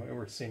area than what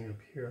we're seeing up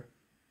here.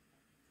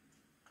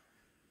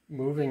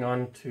 Moving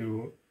on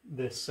to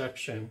this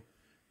section,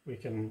 we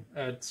can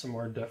add some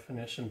more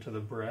definition to the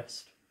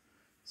breast.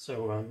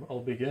 So I'll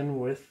begin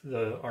with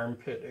the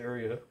armpit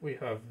area. We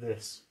have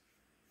this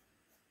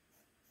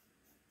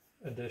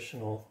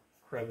additional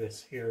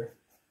crevice here.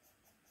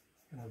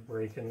 and a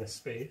break in the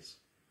space,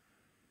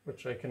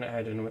 which I can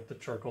add in with the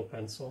charcoal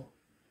pencil.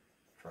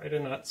 Try to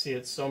not see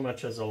it so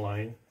much as a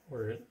line,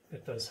 where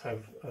it does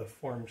have a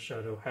form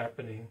shadow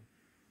happening,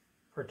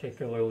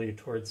 particularly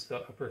towards the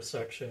upper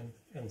section,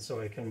 and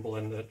so I can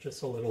blend that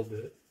just a little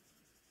bit.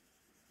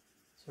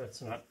 So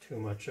it's not too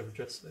much of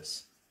just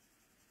this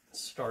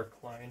stark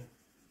line.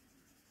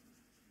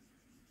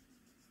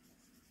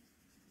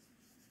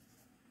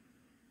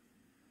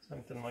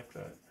 Something like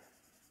that.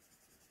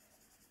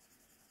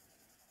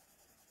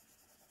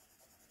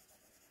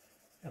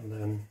 And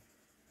then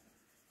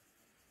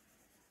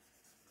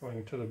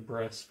going to the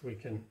breast, we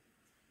can,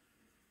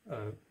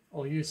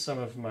 I'll use some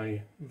of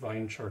my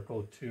vine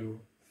charcoal to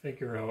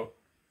figure out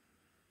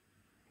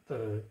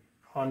the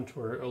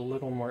contour a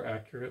little more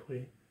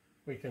accurately.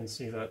 We can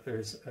see that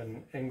there's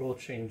an angle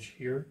change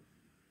here.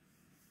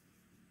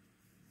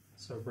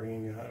 So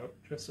bringing it out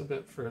just a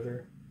bit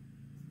further,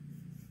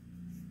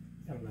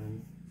 and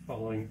then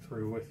following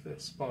through with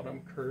this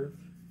bottom curve,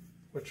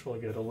 which will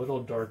get a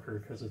little darker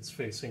because it's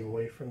facing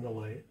away from the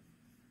light.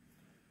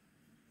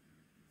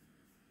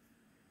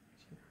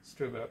 So it's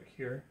to about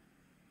here.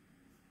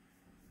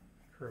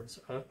 Curves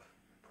up,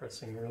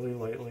 pressing really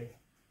lightly,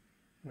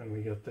 and then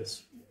we get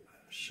this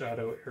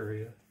shadow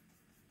area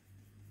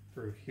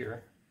through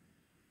here.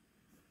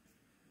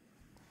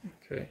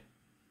 Okay.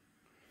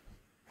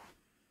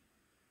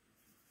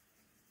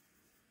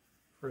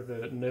 For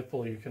the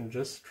nipple, you can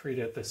just treat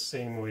it the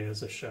same way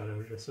as a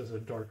shadow, just as a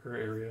darker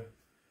area,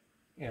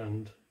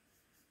 and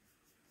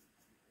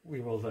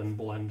we will then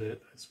blend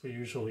it as we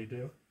usually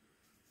do,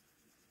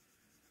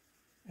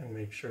 and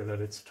make sure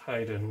that it's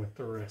tied in with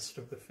the rest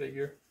of the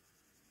figure.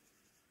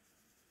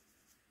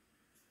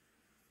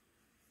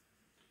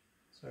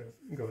 So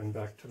going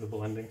back to the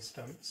blending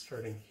stump,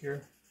 starting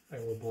here, I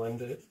will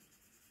blend it,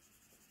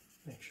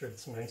 make sure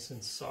it's nice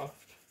and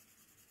soft,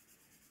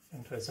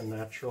 and has a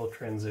natural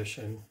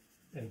transition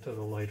into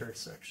the lighter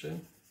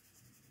section.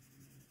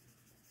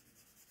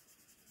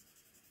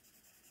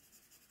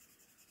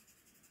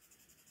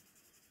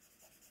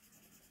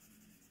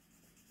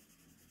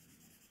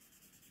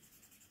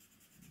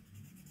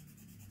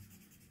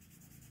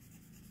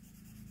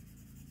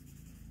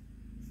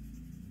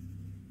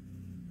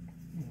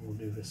 And we'll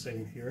do the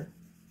same here.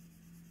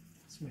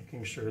 Just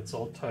making sure it's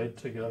all tied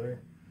together.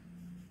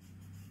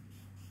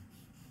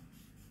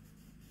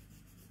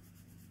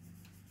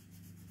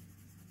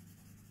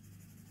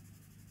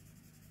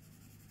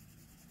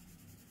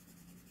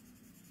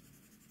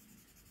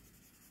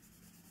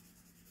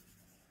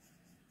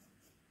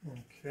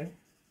 Okay,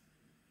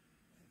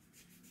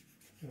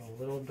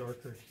 a little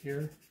darker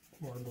here,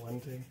 more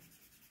blending.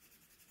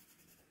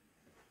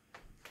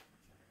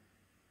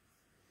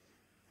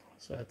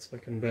 So that's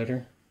looking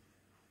better.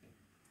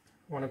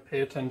 I want to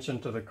pay attention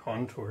to the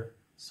contour.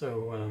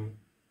 So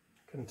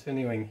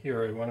continuing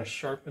here, I want to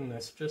sharpen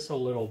this just a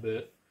little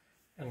bit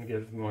and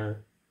give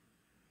more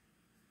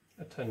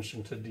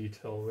attention to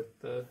detail with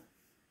the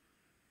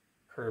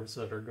curves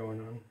that are going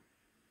on.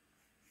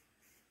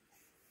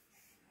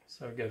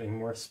 So getting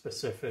more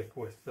specific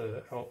with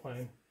the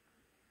outline,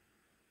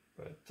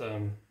 but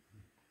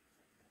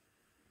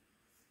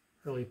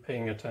really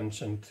paying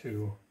attention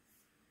to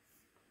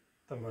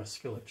the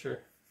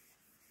musculature.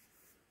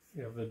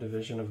 You have the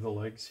division of the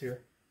legs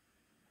here.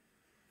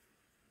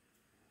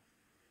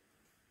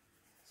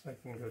 So I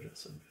can go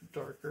just a bit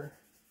darker.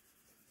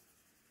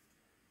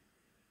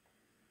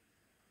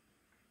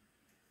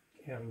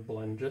 And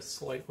blend just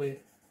slightly.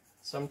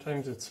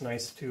 Sometimes it's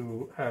nice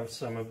to have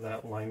some of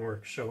that line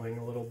work showing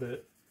a little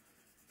bit,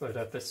 but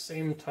at the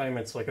same time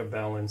it's like a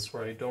balance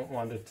where I don't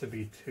want it to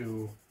be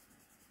too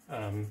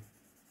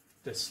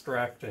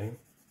distracting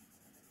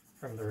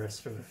from the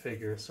rest of the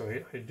figure, so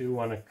I do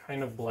want to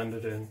kind of blend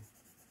it in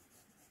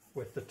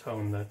with the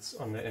tone that's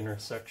on the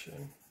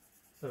intersection,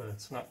 so that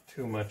it's not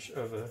too much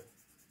of a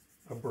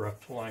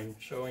abrupt line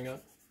showing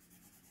up,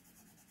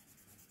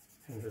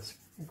 and just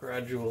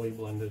gradually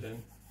blend it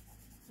in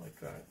like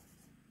that.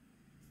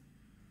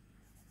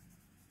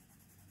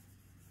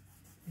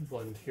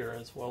 Blend here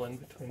as well in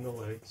between the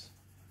legs.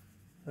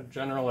 The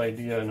general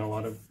idea in a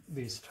lot of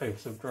these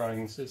types of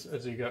drawings is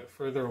as you get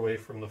further away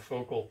from the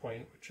focal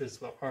point, which is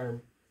the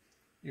arm,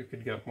 you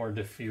could get more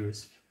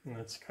diffused, and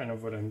that's kind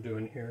of what I'm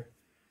doing here.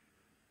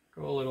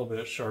 Go a little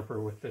bit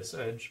sharper with this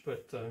edge,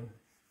 but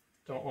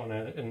don't want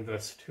to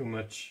invest too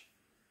much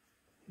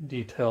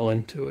detail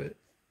into it.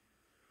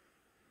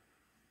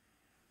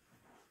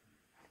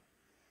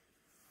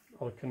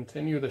 I'll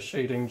continue the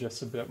shading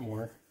just a bit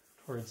more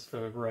towards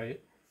the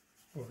right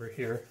over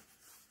here.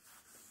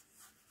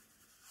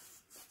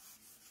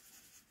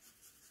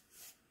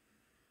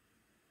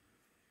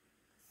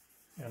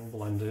 And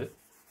blend it.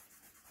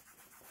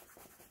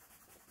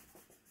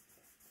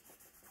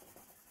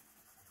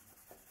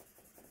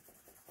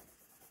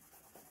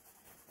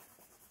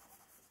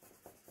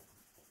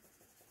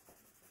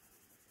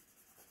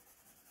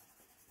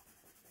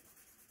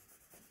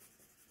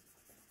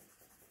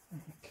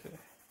 Okay.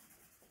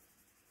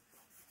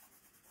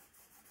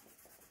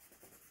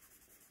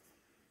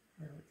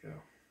 There we go.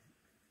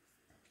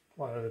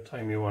 A lot of the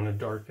time you want to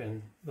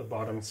darken the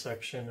bottom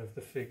section of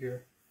the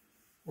figure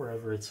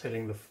wherever it's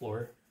hitting the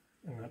floor,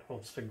 and that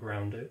helps to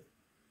ground it.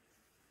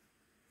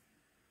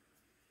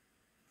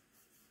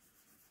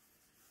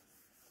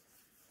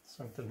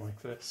 Something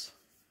like this.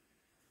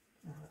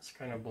 Let's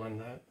kind of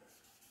blend that.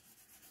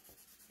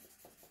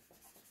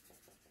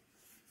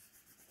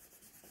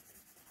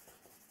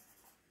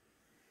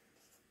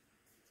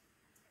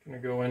 I'm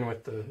going to go in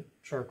with the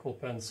charcoal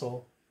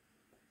pencil,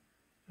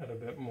 add a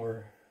bit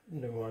more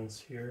nuance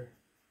here,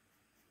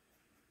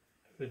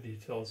 the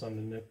details on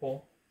the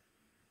nipple,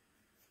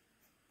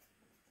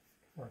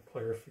 more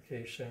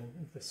clarification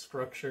of the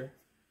structure.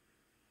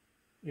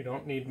 You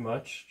don't need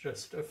much,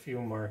 just a few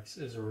marks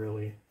is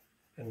really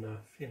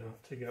enough, you know,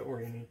 to get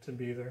where you need to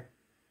be there.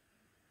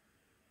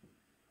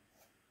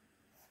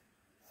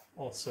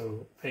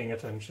 Also paying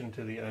attention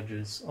to the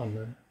edges on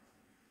the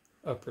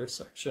upper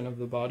section of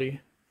the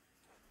body.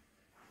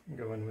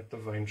 Go in with the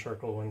vine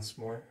charcoal once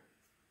more.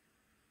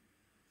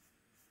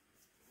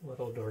 A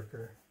little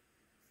darker,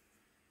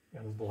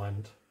 and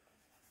blend.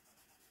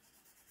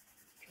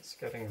 Just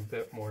getting a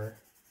bit more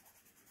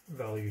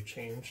value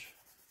change.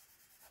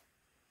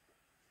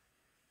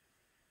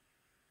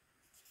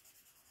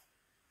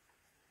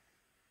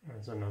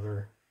 There's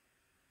another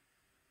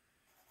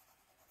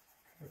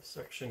kind of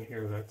section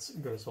here that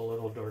goes a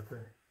little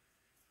darker.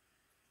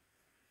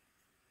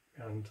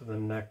 And the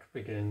neck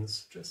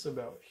begins just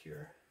about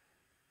here.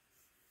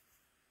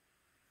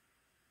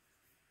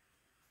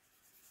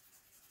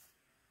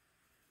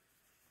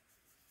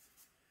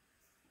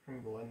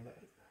 And blend that.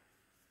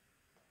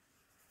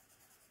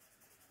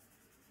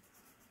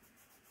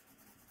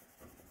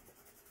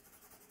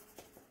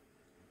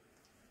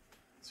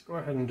 Let's go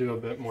ahead and do a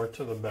bit more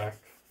to the back.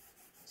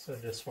 So I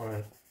just want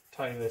to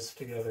tie this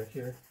together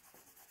here,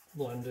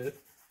 blend it,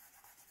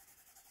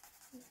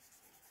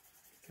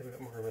 give it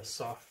more of a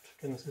soft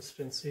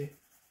consistency,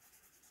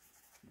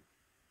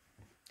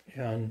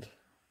 and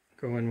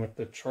go in with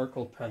the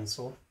charcoal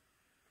pencil.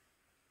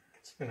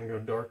 It's going to go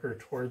darker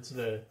towards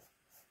the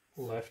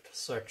left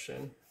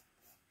section,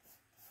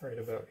 right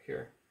about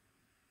here.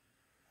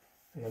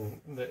 And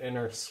then the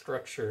inner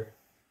structure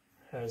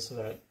has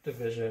that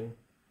division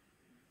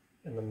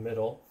in the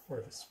middle where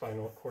the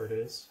spinal cord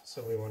is,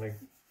 so we want to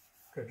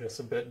go just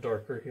a bit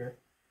darker here.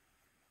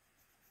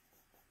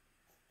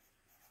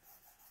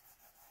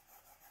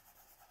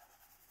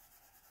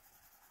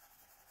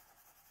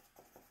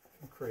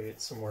 And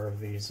create some more of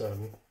these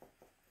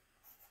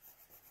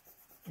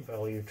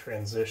value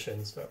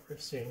transitions that we're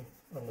seeing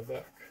on the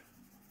back.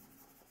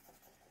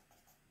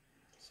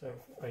 So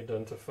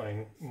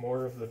identifying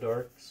more of the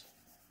darks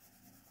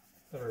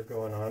that are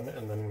going on,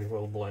 and then we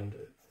will blend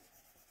it.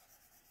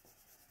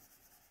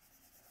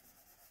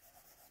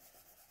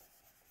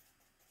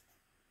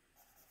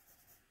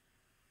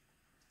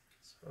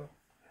 So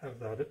have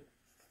that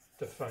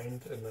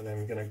defined, and then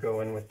I'm going to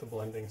go in with the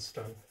blending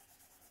stump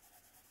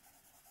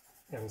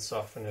and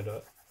soften it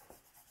up.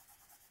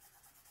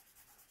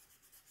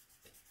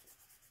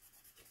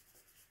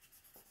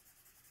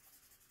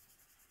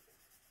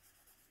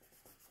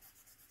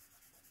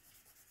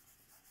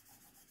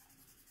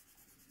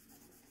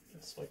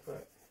 Just like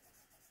that.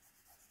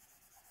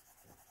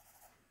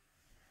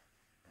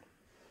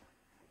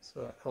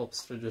 So that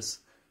helps to just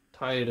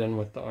tie it in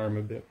with the arm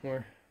a bit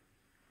more.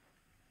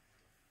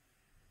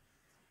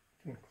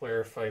 You can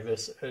clarify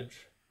this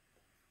edge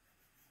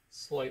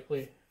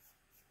slightly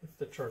with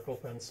the charcoal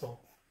pencil.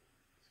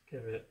 Just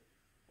give it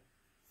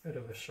a bit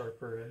of a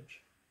sharper edge.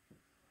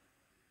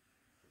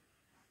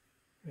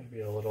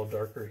 Maybe a little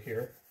darker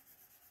here.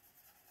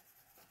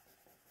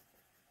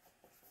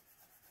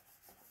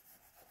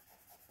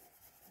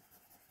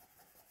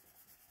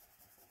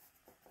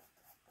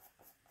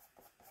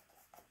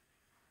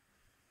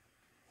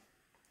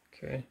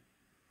 Okay,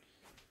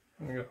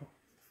 I'm going to go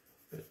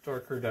a bit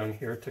darker down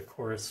here to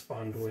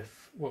correspond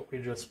with what we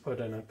just put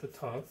in at the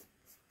top.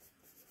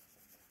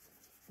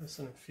 Just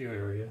in a few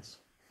areas.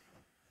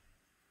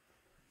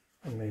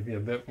 And maybe a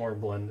bit more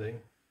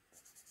blending.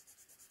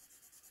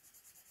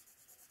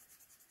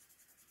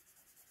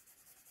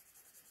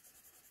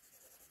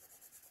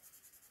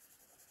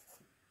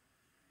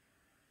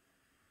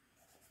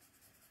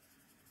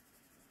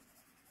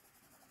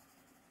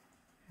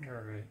 All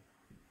right.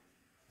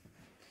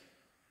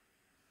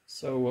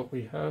 So what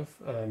we have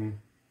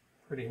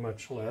pretty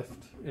much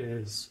left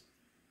is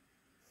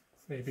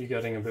maybe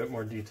getting a bit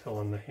more detail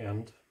on the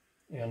hand,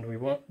 and we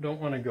don't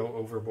want to go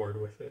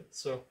overboard with it.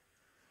 So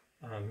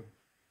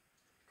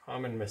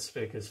common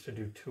mistake is to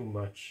do too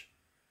much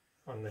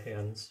on the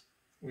hands.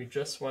 We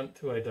just want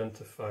to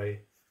identify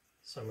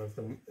some of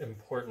the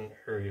important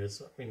areas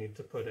that we need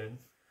to put in.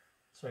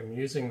 So I'm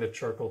using the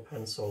charcoal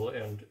pencil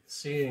and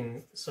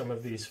seeing some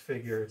of these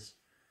figures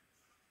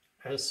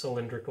as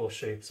cylindrical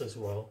shapes as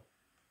well.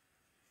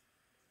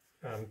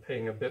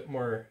 Paying a bit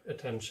more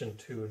attention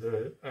to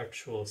the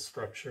actual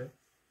structure.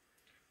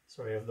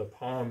 So I have the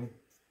palm,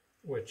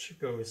 which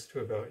goes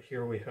to about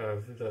here. We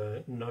have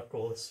the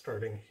knuckles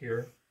starting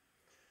here.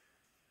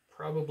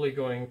 probably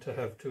going to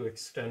have to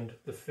extend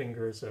the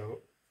fingers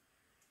out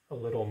a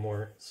little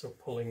more, so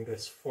pulling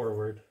this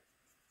forward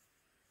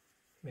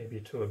maybe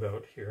to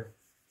about here.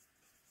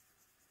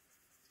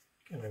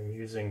 And I'm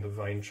using the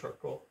vine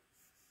charcoal.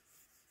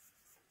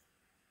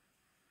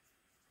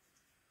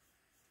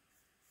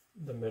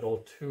 The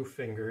middle two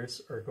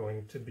fingers are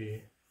going to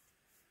be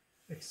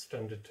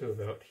extended to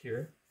about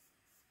here.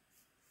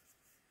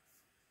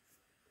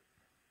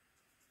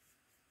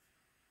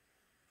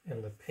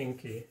 And the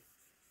pinky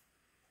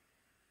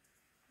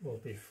will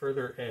be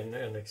further in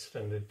and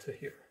extended to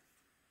here.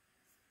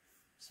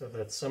 So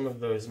that's some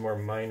of those more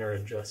minor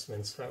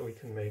adjustments that we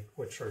can make,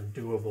 which are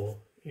doable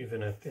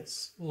even at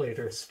this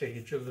later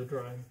stage of the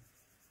drawing.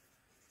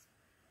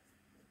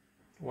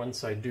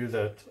 Once I do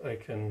that, I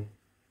can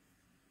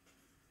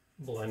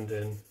blend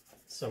in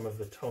some of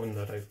the tone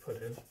that I've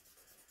put in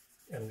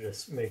and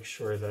just make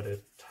sure that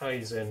it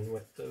ties in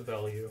with the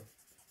value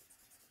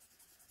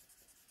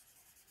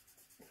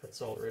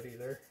that's already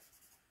there.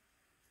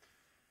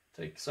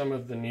 Take some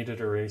of the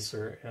kneaded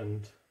eraser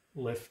and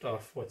lift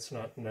off what's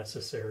not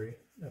necessary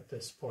at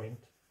this point.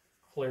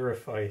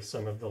 Clarify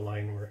some of the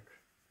line work.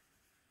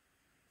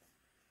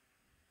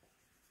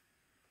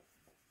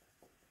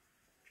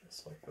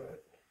 Just like that.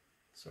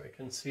 So I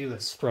can see the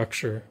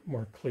structure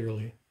more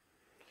clearly.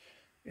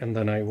 And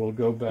then I will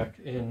go back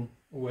in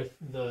with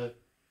the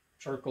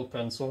charcoal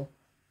pencil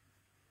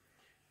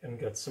and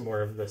get some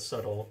more of the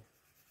subtle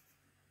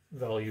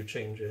value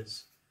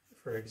changes.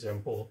 For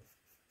example,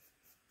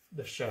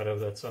 the shadow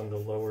that's on the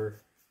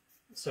lower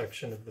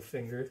section of the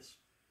fingers.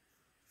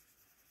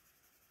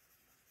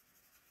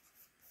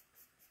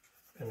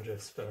 And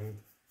just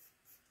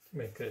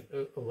make it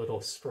a little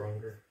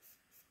stronger.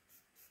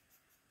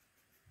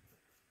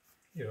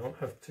 You don't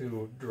have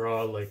to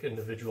draw like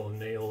individual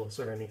nails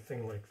or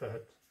anything like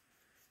that.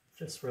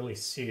 Just really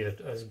see it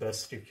as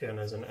best you can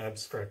as an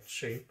abstract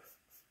shape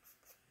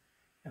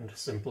and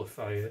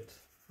simplify it.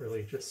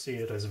 Really just see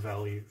it as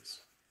values.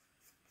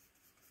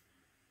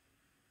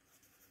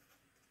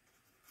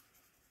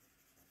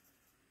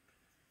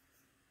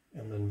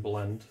 And then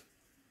blend.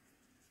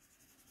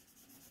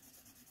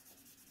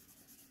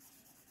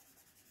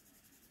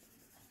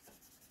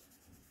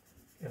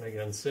 And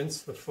again,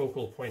 since the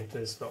focal point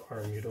is the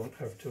arm, you don't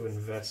have to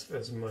invest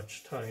as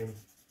much time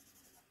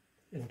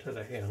into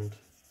the hand,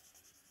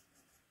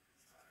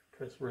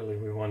 because really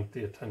we want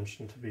the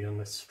attention to be on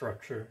the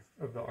structure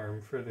of the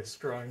arm for this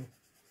drawing.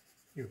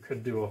 You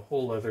could do a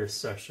whole other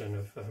session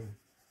of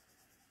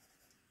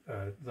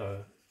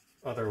the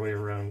other way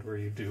around, where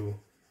you do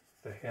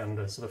the hand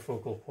as the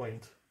focal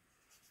point,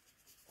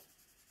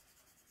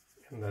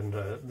 and then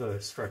the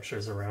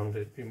structures around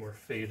it be more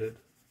faded.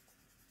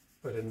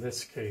 But in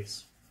this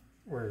case,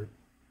 we're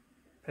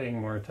paying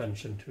more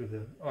attention to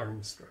the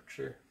arm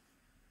structure.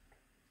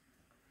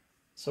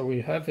 So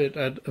we have it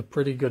at a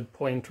pretty good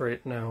point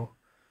right now.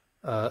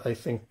 I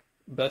think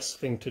best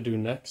thing to do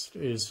next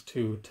is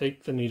to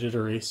take the kneaded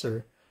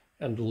eraser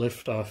and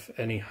lift off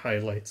any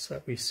highlights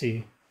that we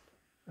see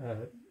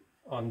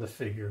on the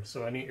figure.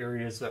 So any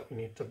areas that we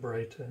need to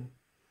brighten,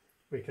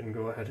 we can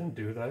go ahead and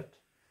do that.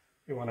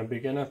 We want to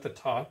begin at the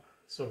top,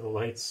 so the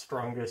light's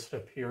strongest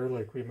up here,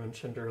 like we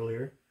mentioned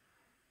earlier.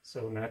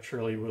 So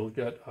naturally we'll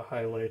get a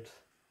highlight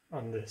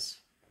on this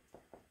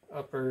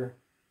upper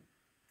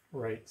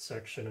right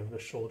section of the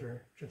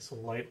shoulder, just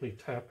lightly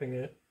tapping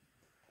it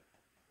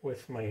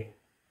with my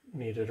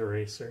kneaded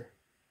eraser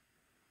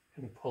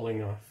and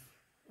pulling off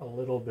a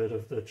little bit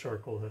of the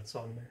charcoal that's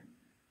on there.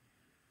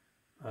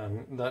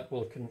 That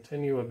will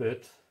continue a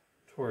bit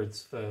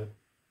towards the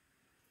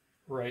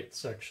right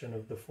section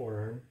of the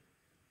forearm.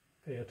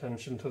 Pay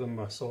attention to the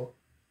muscle.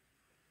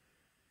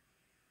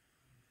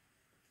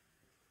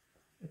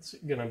 It's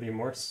going to be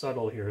more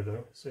subtle here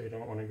though, so you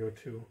don't want to go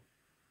too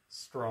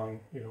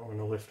strong. You don't want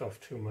to lift off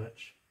too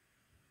much.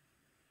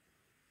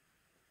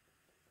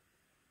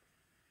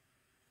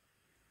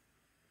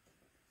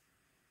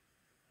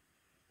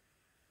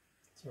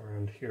 It's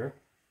around here.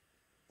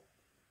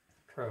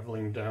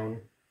 Traveling down,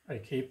 I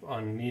keep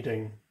on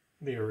kneading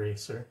the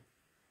eraser,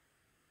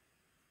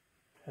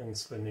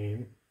 hence the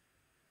name.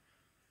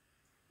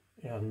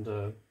 And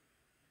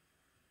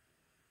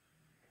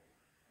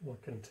we'll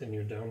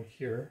continue down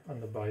here on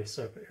the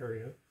bicep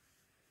area.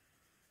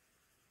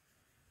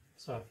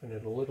 Soften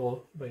it a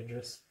little by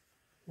just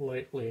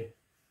lightly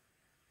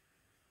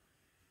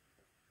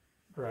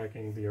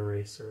dragging the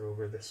eraser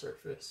over the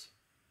surface.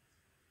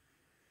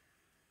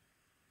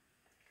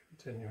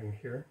 Continuing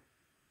here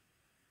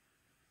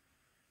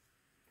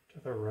to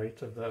the right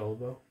of the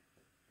elbow.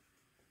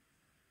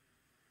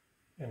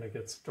 And it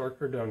gets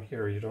darker down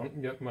here. You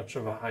don't get much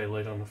of a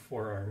highlight on the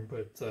forearm,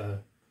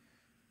 but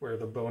where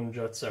the bone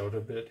juts out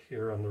a bit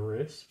here on the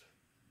wrist,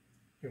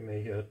 you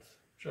may get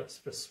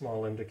just a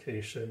small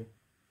indication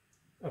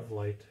of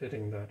light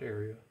hitting that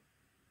area.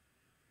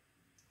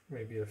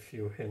 Maybe a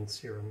few hints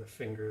here on the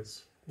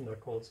fingers,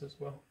 knuckles as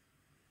well.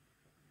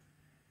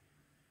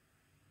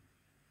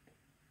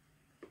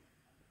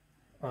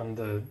 On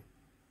the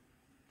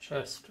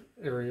chest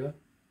area,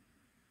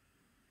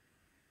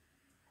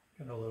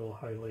 Get a little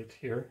highlight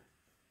here.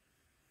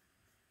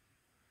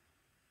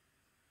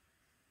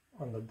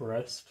 On the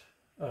breast,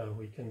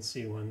 we can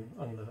see one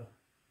on the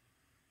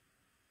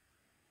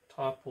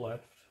top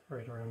left,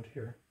 right around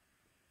here.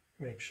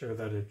 Make sure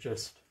that it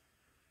just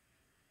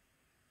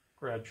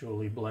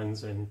gradually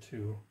blends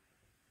into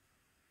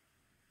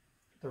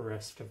the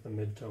rest of the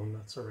midtone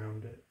that's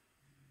around it.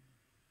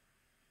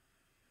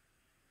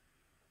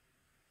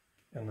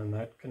 And then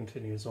that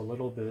continues a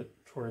little bit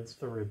towards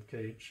the rib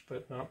cage,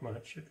 but not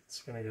much.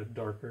 It's going to get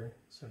darker,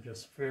 so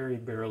just very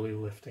barely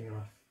lifting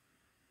off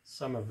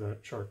some of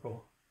that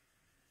charcoal.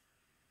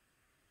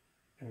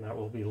 And that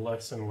will be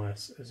less and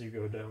less as you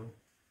go down.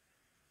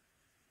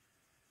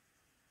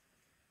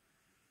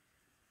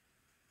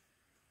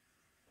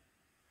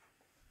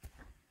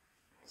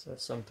 So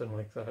something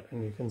like that,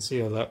 and you can see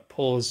how that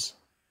pulls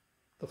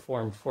the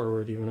form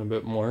forward even a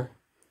bit more,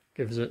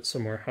 gives it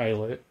some more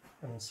highlight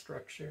and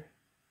structure.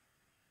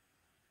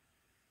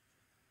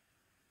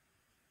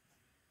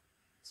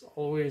 It's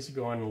always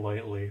going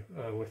lightly.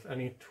 With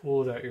any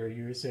tool that you're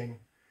using,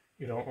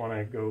 you don't want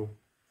to go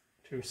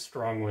too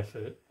strong with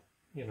it.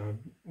 You know,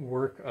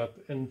 work up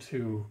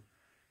into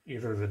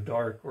either the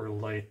dark or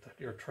light that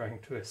you're trying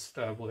to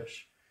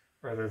establish,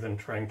 rather than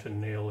trying to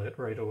nail it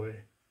right away.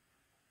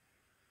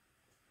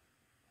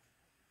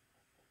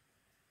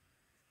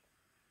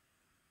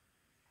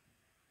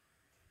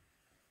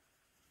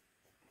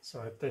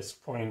 So at this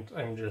point,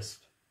 I'm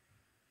just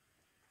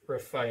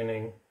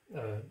refining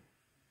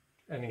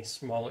any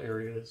small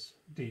areas,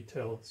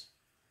 details.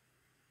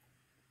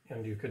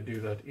 And you could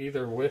do that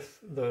either with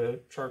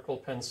the charcoal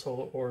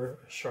pencil or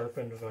a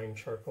sharpened vine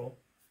charcoal.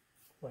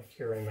 Like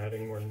here I'm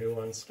adding more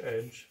nuanced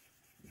edge.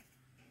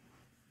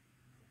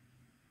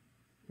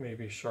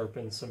 Maybe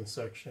sharpen some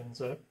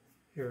sections up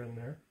here and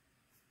there.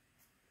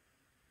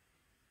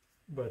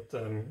 But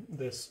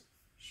this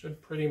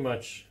should pretty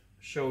much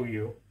show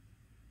you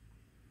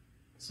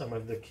some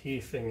of the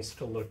key things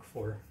to look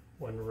for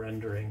when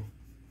rendering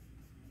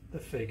the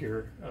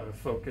figure,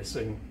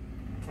 focusing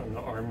on the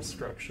arm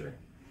structure.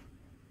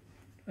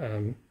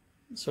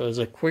 So as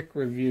a quick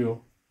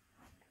review,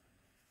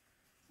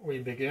 we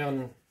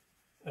began,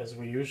 as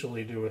we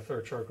usually do with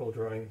our charcoal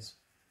drawings,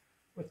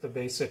 with the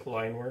basic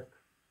line work,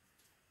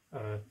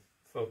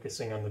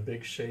 focusing on the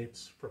big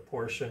shapes,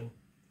 proportion.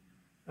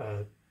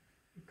 You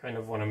kind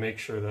of want to make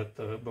sure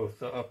that both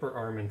the upper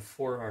arm and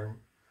forearm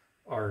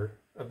are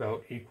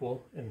about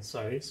equal in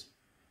size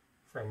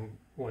from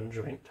one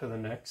joint to the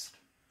next.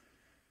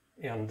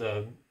 And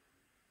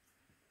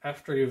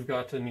after you've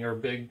gotten your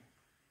big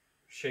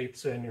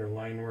shapes in, your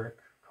line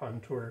work,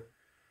 contour,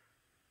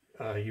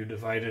 you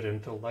divide it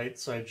into light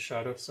side,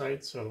 shadow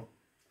side. So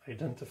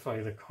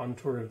identify the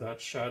contour of that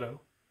shadow,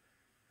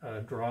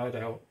 draw it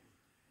out,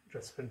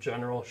 just a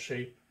general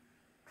shape.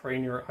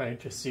 Train your eye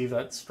to see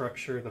that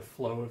structure, the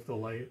flow of the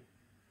light.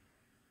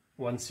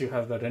 Once you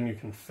have that in, you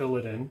can fill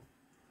it in.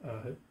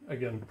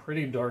 Again,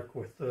 pretty dark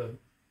with the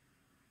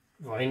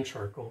vine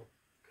charcoal,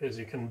 because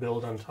you can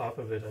build on top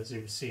of it, as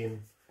you've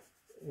seen,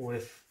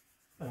 with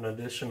an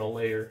additional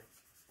layer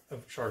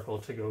of charcoal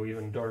to go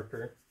even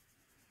darker.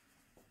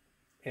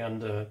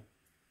 And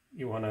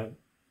you want to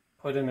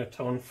put in a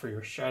tone for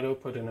your shadow,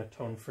 put in a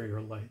tone for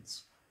your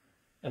lights,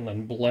 and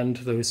then blend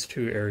those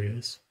two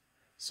areas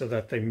so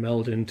that they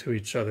meld into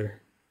each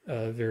other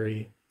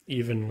very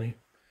evenly.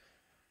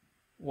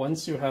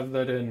 Once you have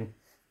that in,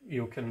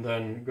 you can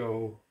then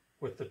go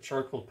with the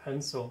charcoal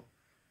pencil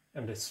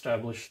and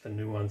establish the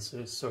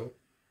nuances. So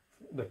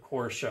the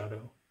core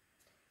shadow,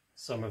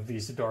 some of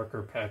these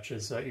darker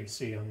patches that you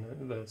see on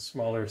the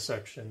smaller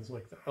sections,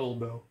 like the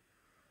elbow,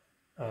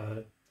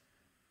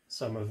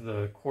 some of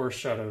the core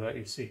shadow that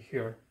you see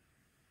here.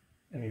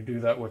 And you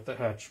do that with the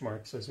hatch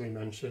marks, as we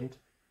mentioned.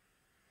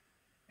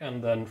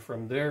 And then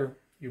from there,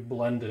 you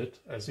blend it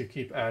as you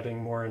keep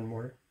adding more and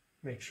more.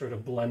 Make sure to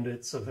blend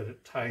it so that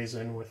it ties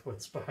in with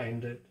what's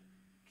behind it.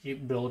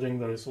 Keep building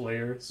those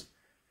layers,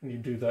 and you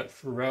do that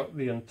throughout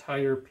the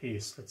entire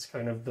piece. That's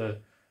kind of the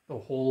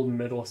whole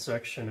middle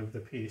section of the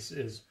piece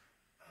is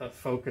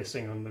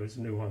focusing on those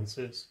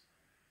nuances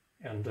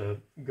and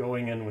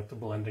going in with the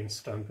blending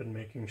stump and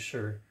making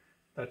sure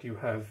that you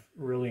have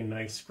really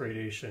nice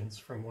gradations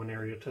from one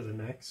area to the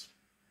next.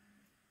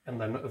 And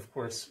then, of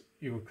course,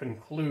 you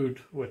conclude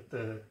with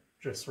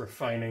just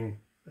refining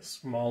the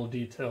small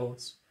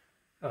details.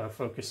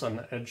 Focus on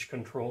the edge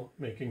control,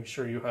 making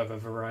sure you have a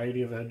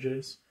variety of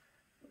edges.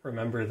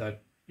 Remember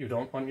that you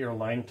don't want your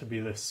line to be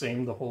the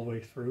same the whole way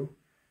through.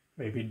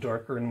 Maybe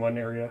darker in one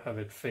area, have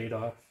it fade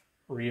off,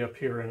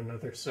 reappear in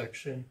another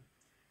section,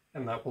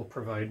 and that will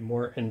provide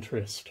more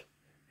interest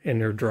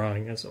in your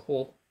drawing as a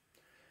whole.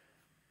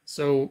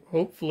 So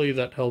hopefully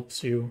that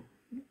helps you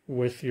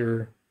with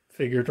your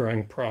figure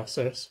drawing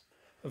process.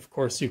 Of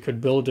course, you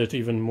could build it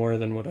even more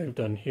than what I've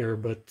done here,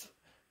 but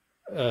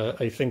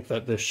I think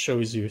that this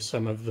shows you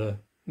some of the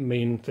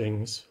main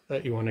things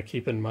that you want to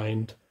keep in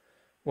mind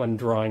when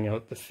drawing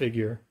out the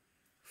figure,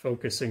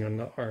 focusing on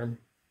the arm.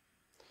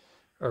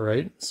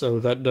 Alright, so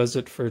that does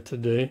it for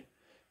today.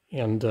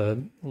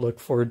 and look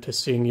forward to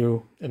seeing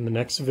you in the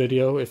next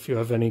video. If you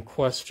have any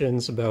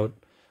questions about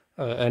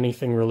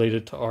anything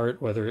related to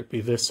art, whether it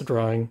be this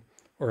drawing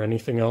or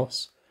anything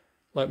else,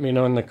 let me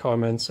know in the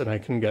comments and I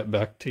can get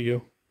back to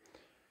you.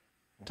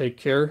 Take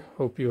care.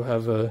 Hope you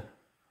have an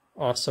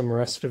awesome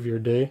rest of your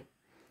day,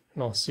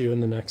 and I'll see you in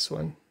the next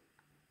one.